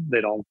they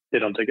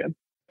don't dig in.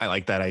 I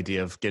like that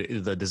idea of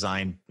the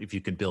design. If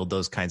you could build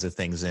those kinds of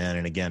things in,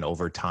 and again,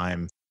 over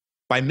time,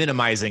 by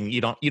minimizing, you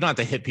don't have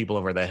to hit people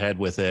over the head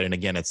with it. And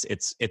again,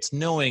 it's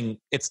knowing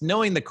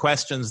the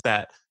questions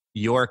that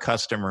your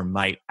customer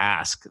might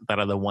ask that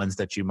are the ones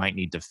that you might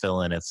need to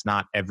fill in. It's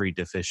not every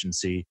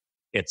deficiency.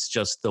 It's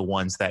just the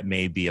ones that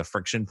may be a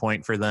friction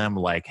point for them.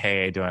 Like,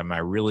 hey, am I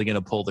really going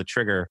to pull the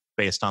trigger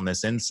based on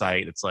this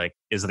insight? It's like,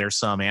 is there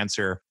some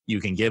answer you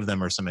can give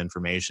them or some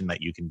information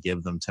that you can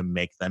give them to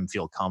make them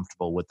feel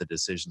comfortable with the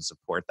decision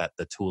support that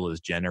the tool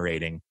is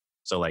generating?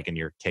 So like in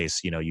your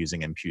case,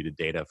 using imputed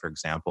data, for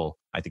example,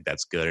 I think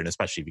that's good. And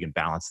especially if you can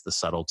balance the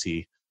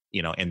subtlety,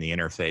 in the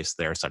interface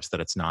there such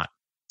that it's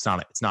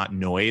not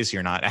noise.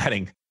 You're not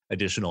adding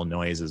additional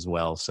noise as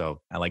well. So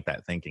I like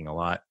that thinking a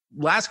lot.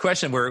 Last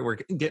question. We're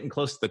getting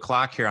close to the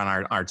clock here on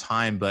our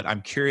time, but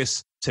I'm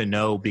curious to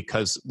know,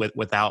 because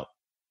without,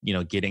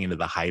 getting into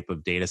the hype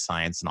of data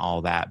science and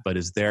all that, but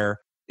is there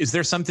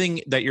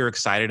something that you're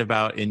excited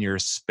about in your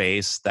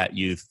space that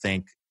you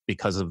think,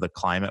 because of the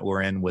climate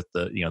we're in with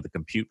the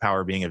compute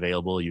power being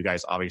available, you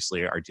guys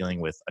obviously are dealing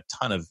with a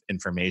ton of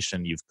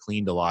information. You've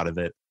cleaned a lot of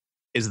it.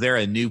 Is there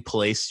a new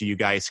place you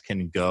guys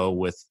can go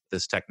with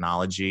this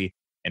technology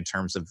in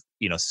terms of,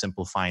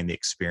 simplifying the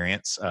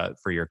experience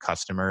for your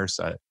customers,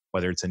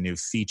 whether it's a new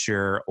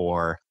feature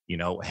or,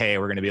 hey,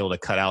 we're going to be able to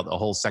cut out a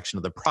whole section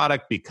of the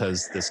product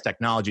because this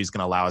technology is going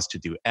to allow us to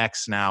do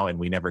X now, and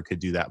we never could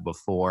do that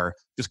before.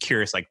 Just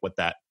curious, like what's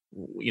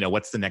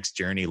the next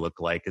journey look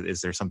like?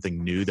 Is there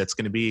something new that's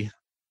going to be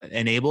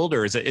enabled,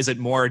 or is it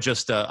more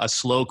just a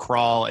slow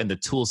crawl and the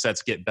tool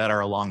sets get better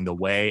along the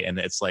way? And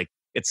it's like,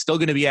 it's still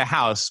going to be a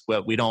house,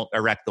 but we don't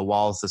erect the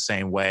walls the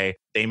same way.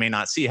 They may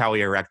not see how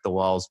we erect the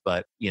walls,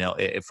 but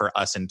for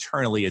us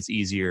internally, it's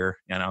easier.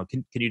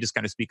 Can you just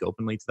kind of speak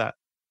openly to that?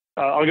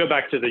 I'll go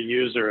back to the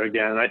user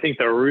again. I think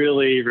the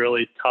really,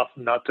 really tough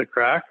nut to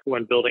crack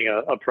when building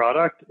a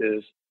product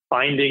is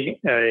finding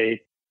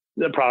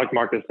the product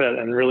market fit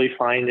and really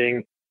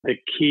finding the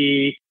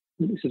key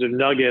sort of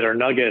nugget or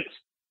nuggets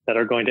that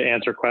are going to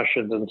answer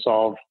questions and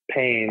solve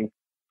pain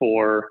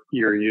for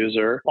your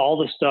user. All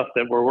the stuff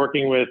that we're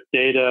working with,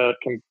 data,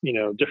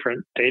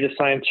 different data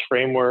science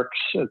frameworks,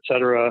 et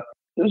cetera,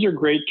 those are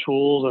great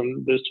tools,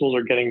 and those tools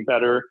are getting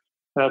better.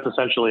 That's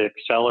essentially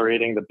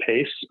accelerating the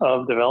pace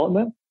of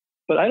development.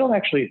 But I don't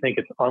actually think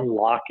it's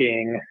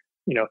unlocking,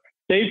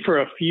 save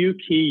for a few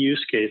key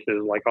use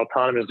cases like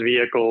autonomous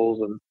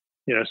vehicles and,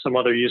 some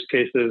other use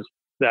cases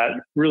that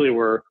really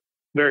were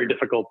very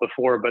difficult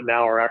before, but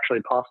now are actually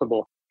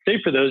possible.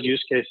 Save for those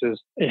use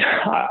cases,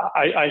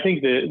 I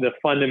think the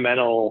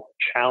fundamental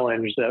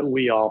challenge that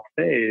we all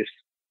face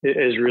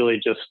is really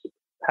just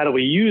how do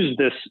we use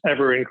this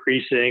ever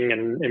increasing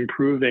and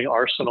improving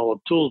arsenal of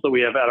tools that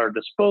we have at our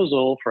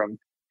disposal, from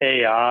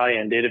AI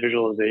and data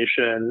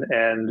visualization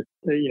and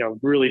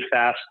really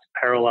fast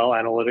parallel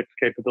analytics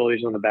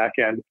capabilities on the back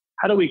end?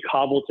 How do we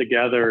cobble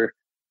together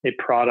a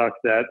product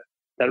that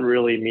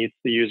really meets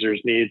the user's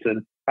needs?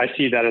 And I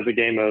see that as a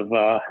game of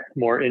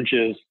more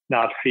inches,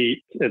 not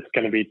feet. It's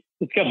going to be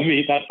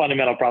that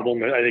fundamental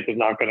problem. I think is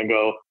not going to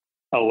go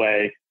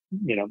away,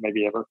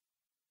 maybe ever.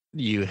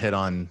 You hit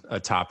on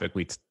a topic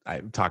I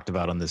talked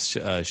about on this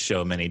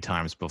show many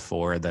times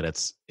before, that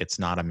it's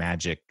not a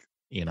magic,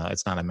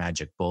 it's not a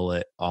magic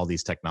bullet. All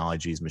these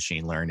technologies,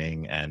 machine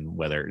learning, and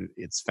whether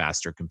it's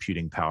faster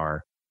computing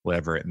power,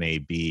 whatever it may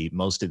be,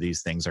 most of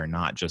these things are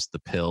not just the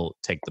pill,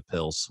 take the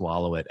pill,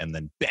 swallow it, and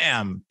then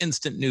bam,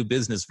 instant new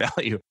business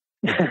value.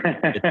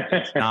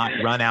 It's not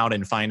run out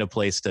and find a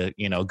place to,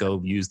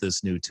 go use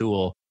this new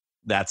tool.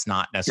 That's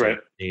not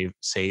necessarily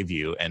save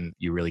you. And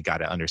you really got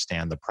to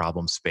understand the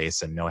problem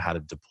space and know how to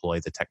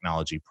deploy the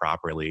technology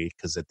properly.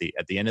 Because at the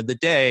end of the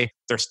day,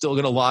 they're still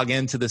going to log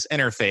into this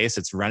interface.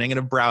 It's running in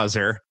a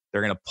browser.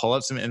 They're going to pull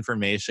up some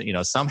information.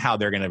 Somehow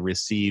they're going to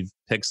receive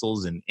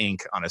pixels and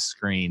ink on a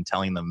screen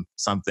telling them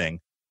something.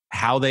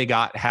 How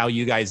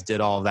you guys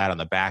did all of that on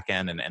the back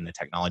end and the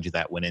technology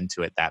that went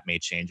into it, that may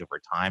change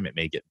over time. It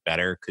may get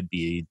better, could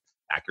be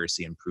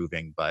accuracy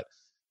improving, but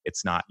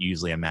it's not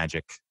usually a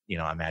magic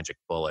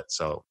bullet.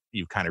 So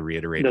you kind of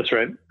reiterated. That's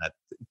right. That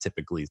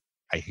typically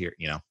I hear,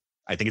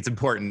 I think it's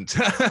important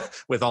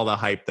with all the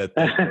hype that's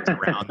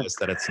around this,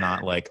 that it's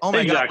not like, oh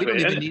my God, we don't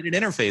even need an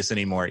interface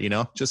anymore.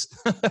 Now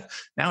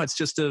it's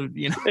just a,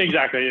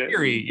 exactly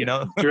theory,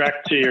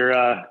 direct to your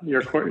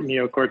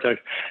neocortex.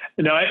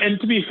 And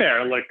to be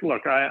fair, look,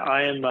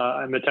 I'm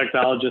a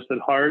technologist at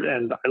heart,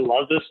 and I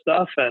love this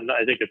stuff, and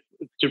I think it's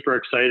super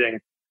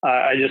exciting.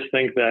 I just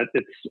think that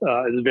it's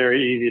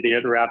very easy to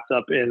get wrapped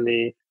up in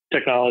the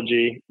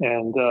technology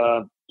and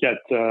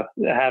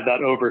have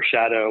that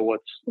overshadow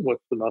what's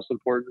the most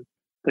important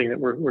thing that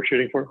we're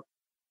shooting for.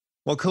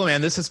 Well, cool,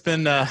 man. This has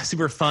been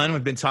super fun.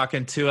 We've been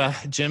talking to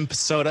Jim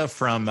Psota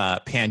from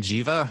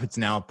Panjiva, who's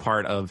now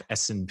part of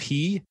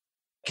S&P.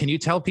 Can you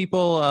tell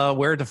people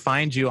where to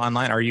find you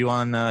online? Are you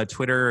on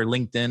Twitter or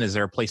LinkedIn? Is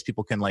there a place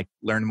people can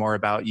learn more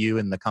about you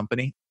and the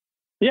company?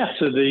 Yeah,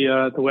 so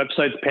the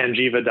website's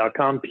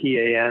panjiva.com,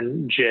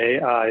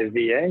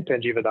 Panjiva,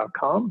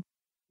 panjiva.com.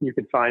 You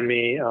can find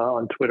me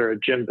on Twitter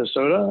at Jim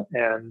Psota,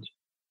 and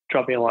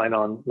drop me a line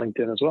on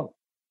LinkedIn as well.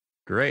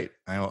 Great.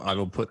 I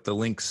will put the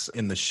links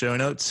in the show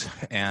notes.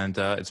 And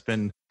it's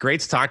been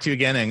great to talk to you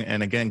again.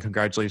 And again,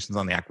 congratulations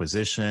on the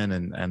acquisition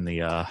and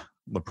the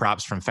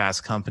props from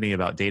Fast Company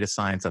about data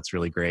science. That's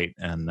really great.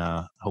 And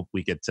hope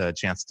we get a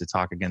chance to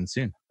talk again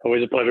soon.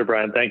 Always a pleasure,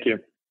 Brian. Thank you.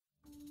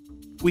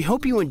 We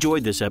hope you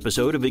enjoyed this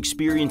episode of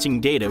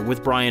Experiencing Data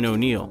with Brian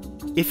O'Neill.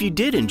 If you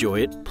did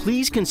enjoy it,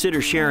 please consider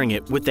sharing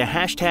it with the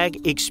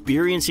hashtag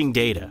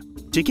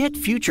 #ExperiencingData. To get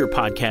future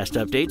podcast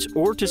updates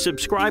or to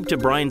subscribe to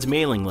Brian's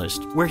mailing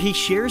list, where he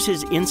shares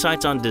his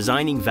insights on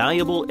designing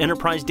valuable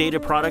enterprise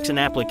data products and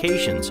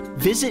applications,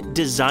 visit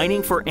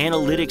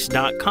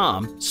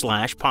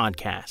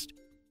designingforanalytics.com/podcast.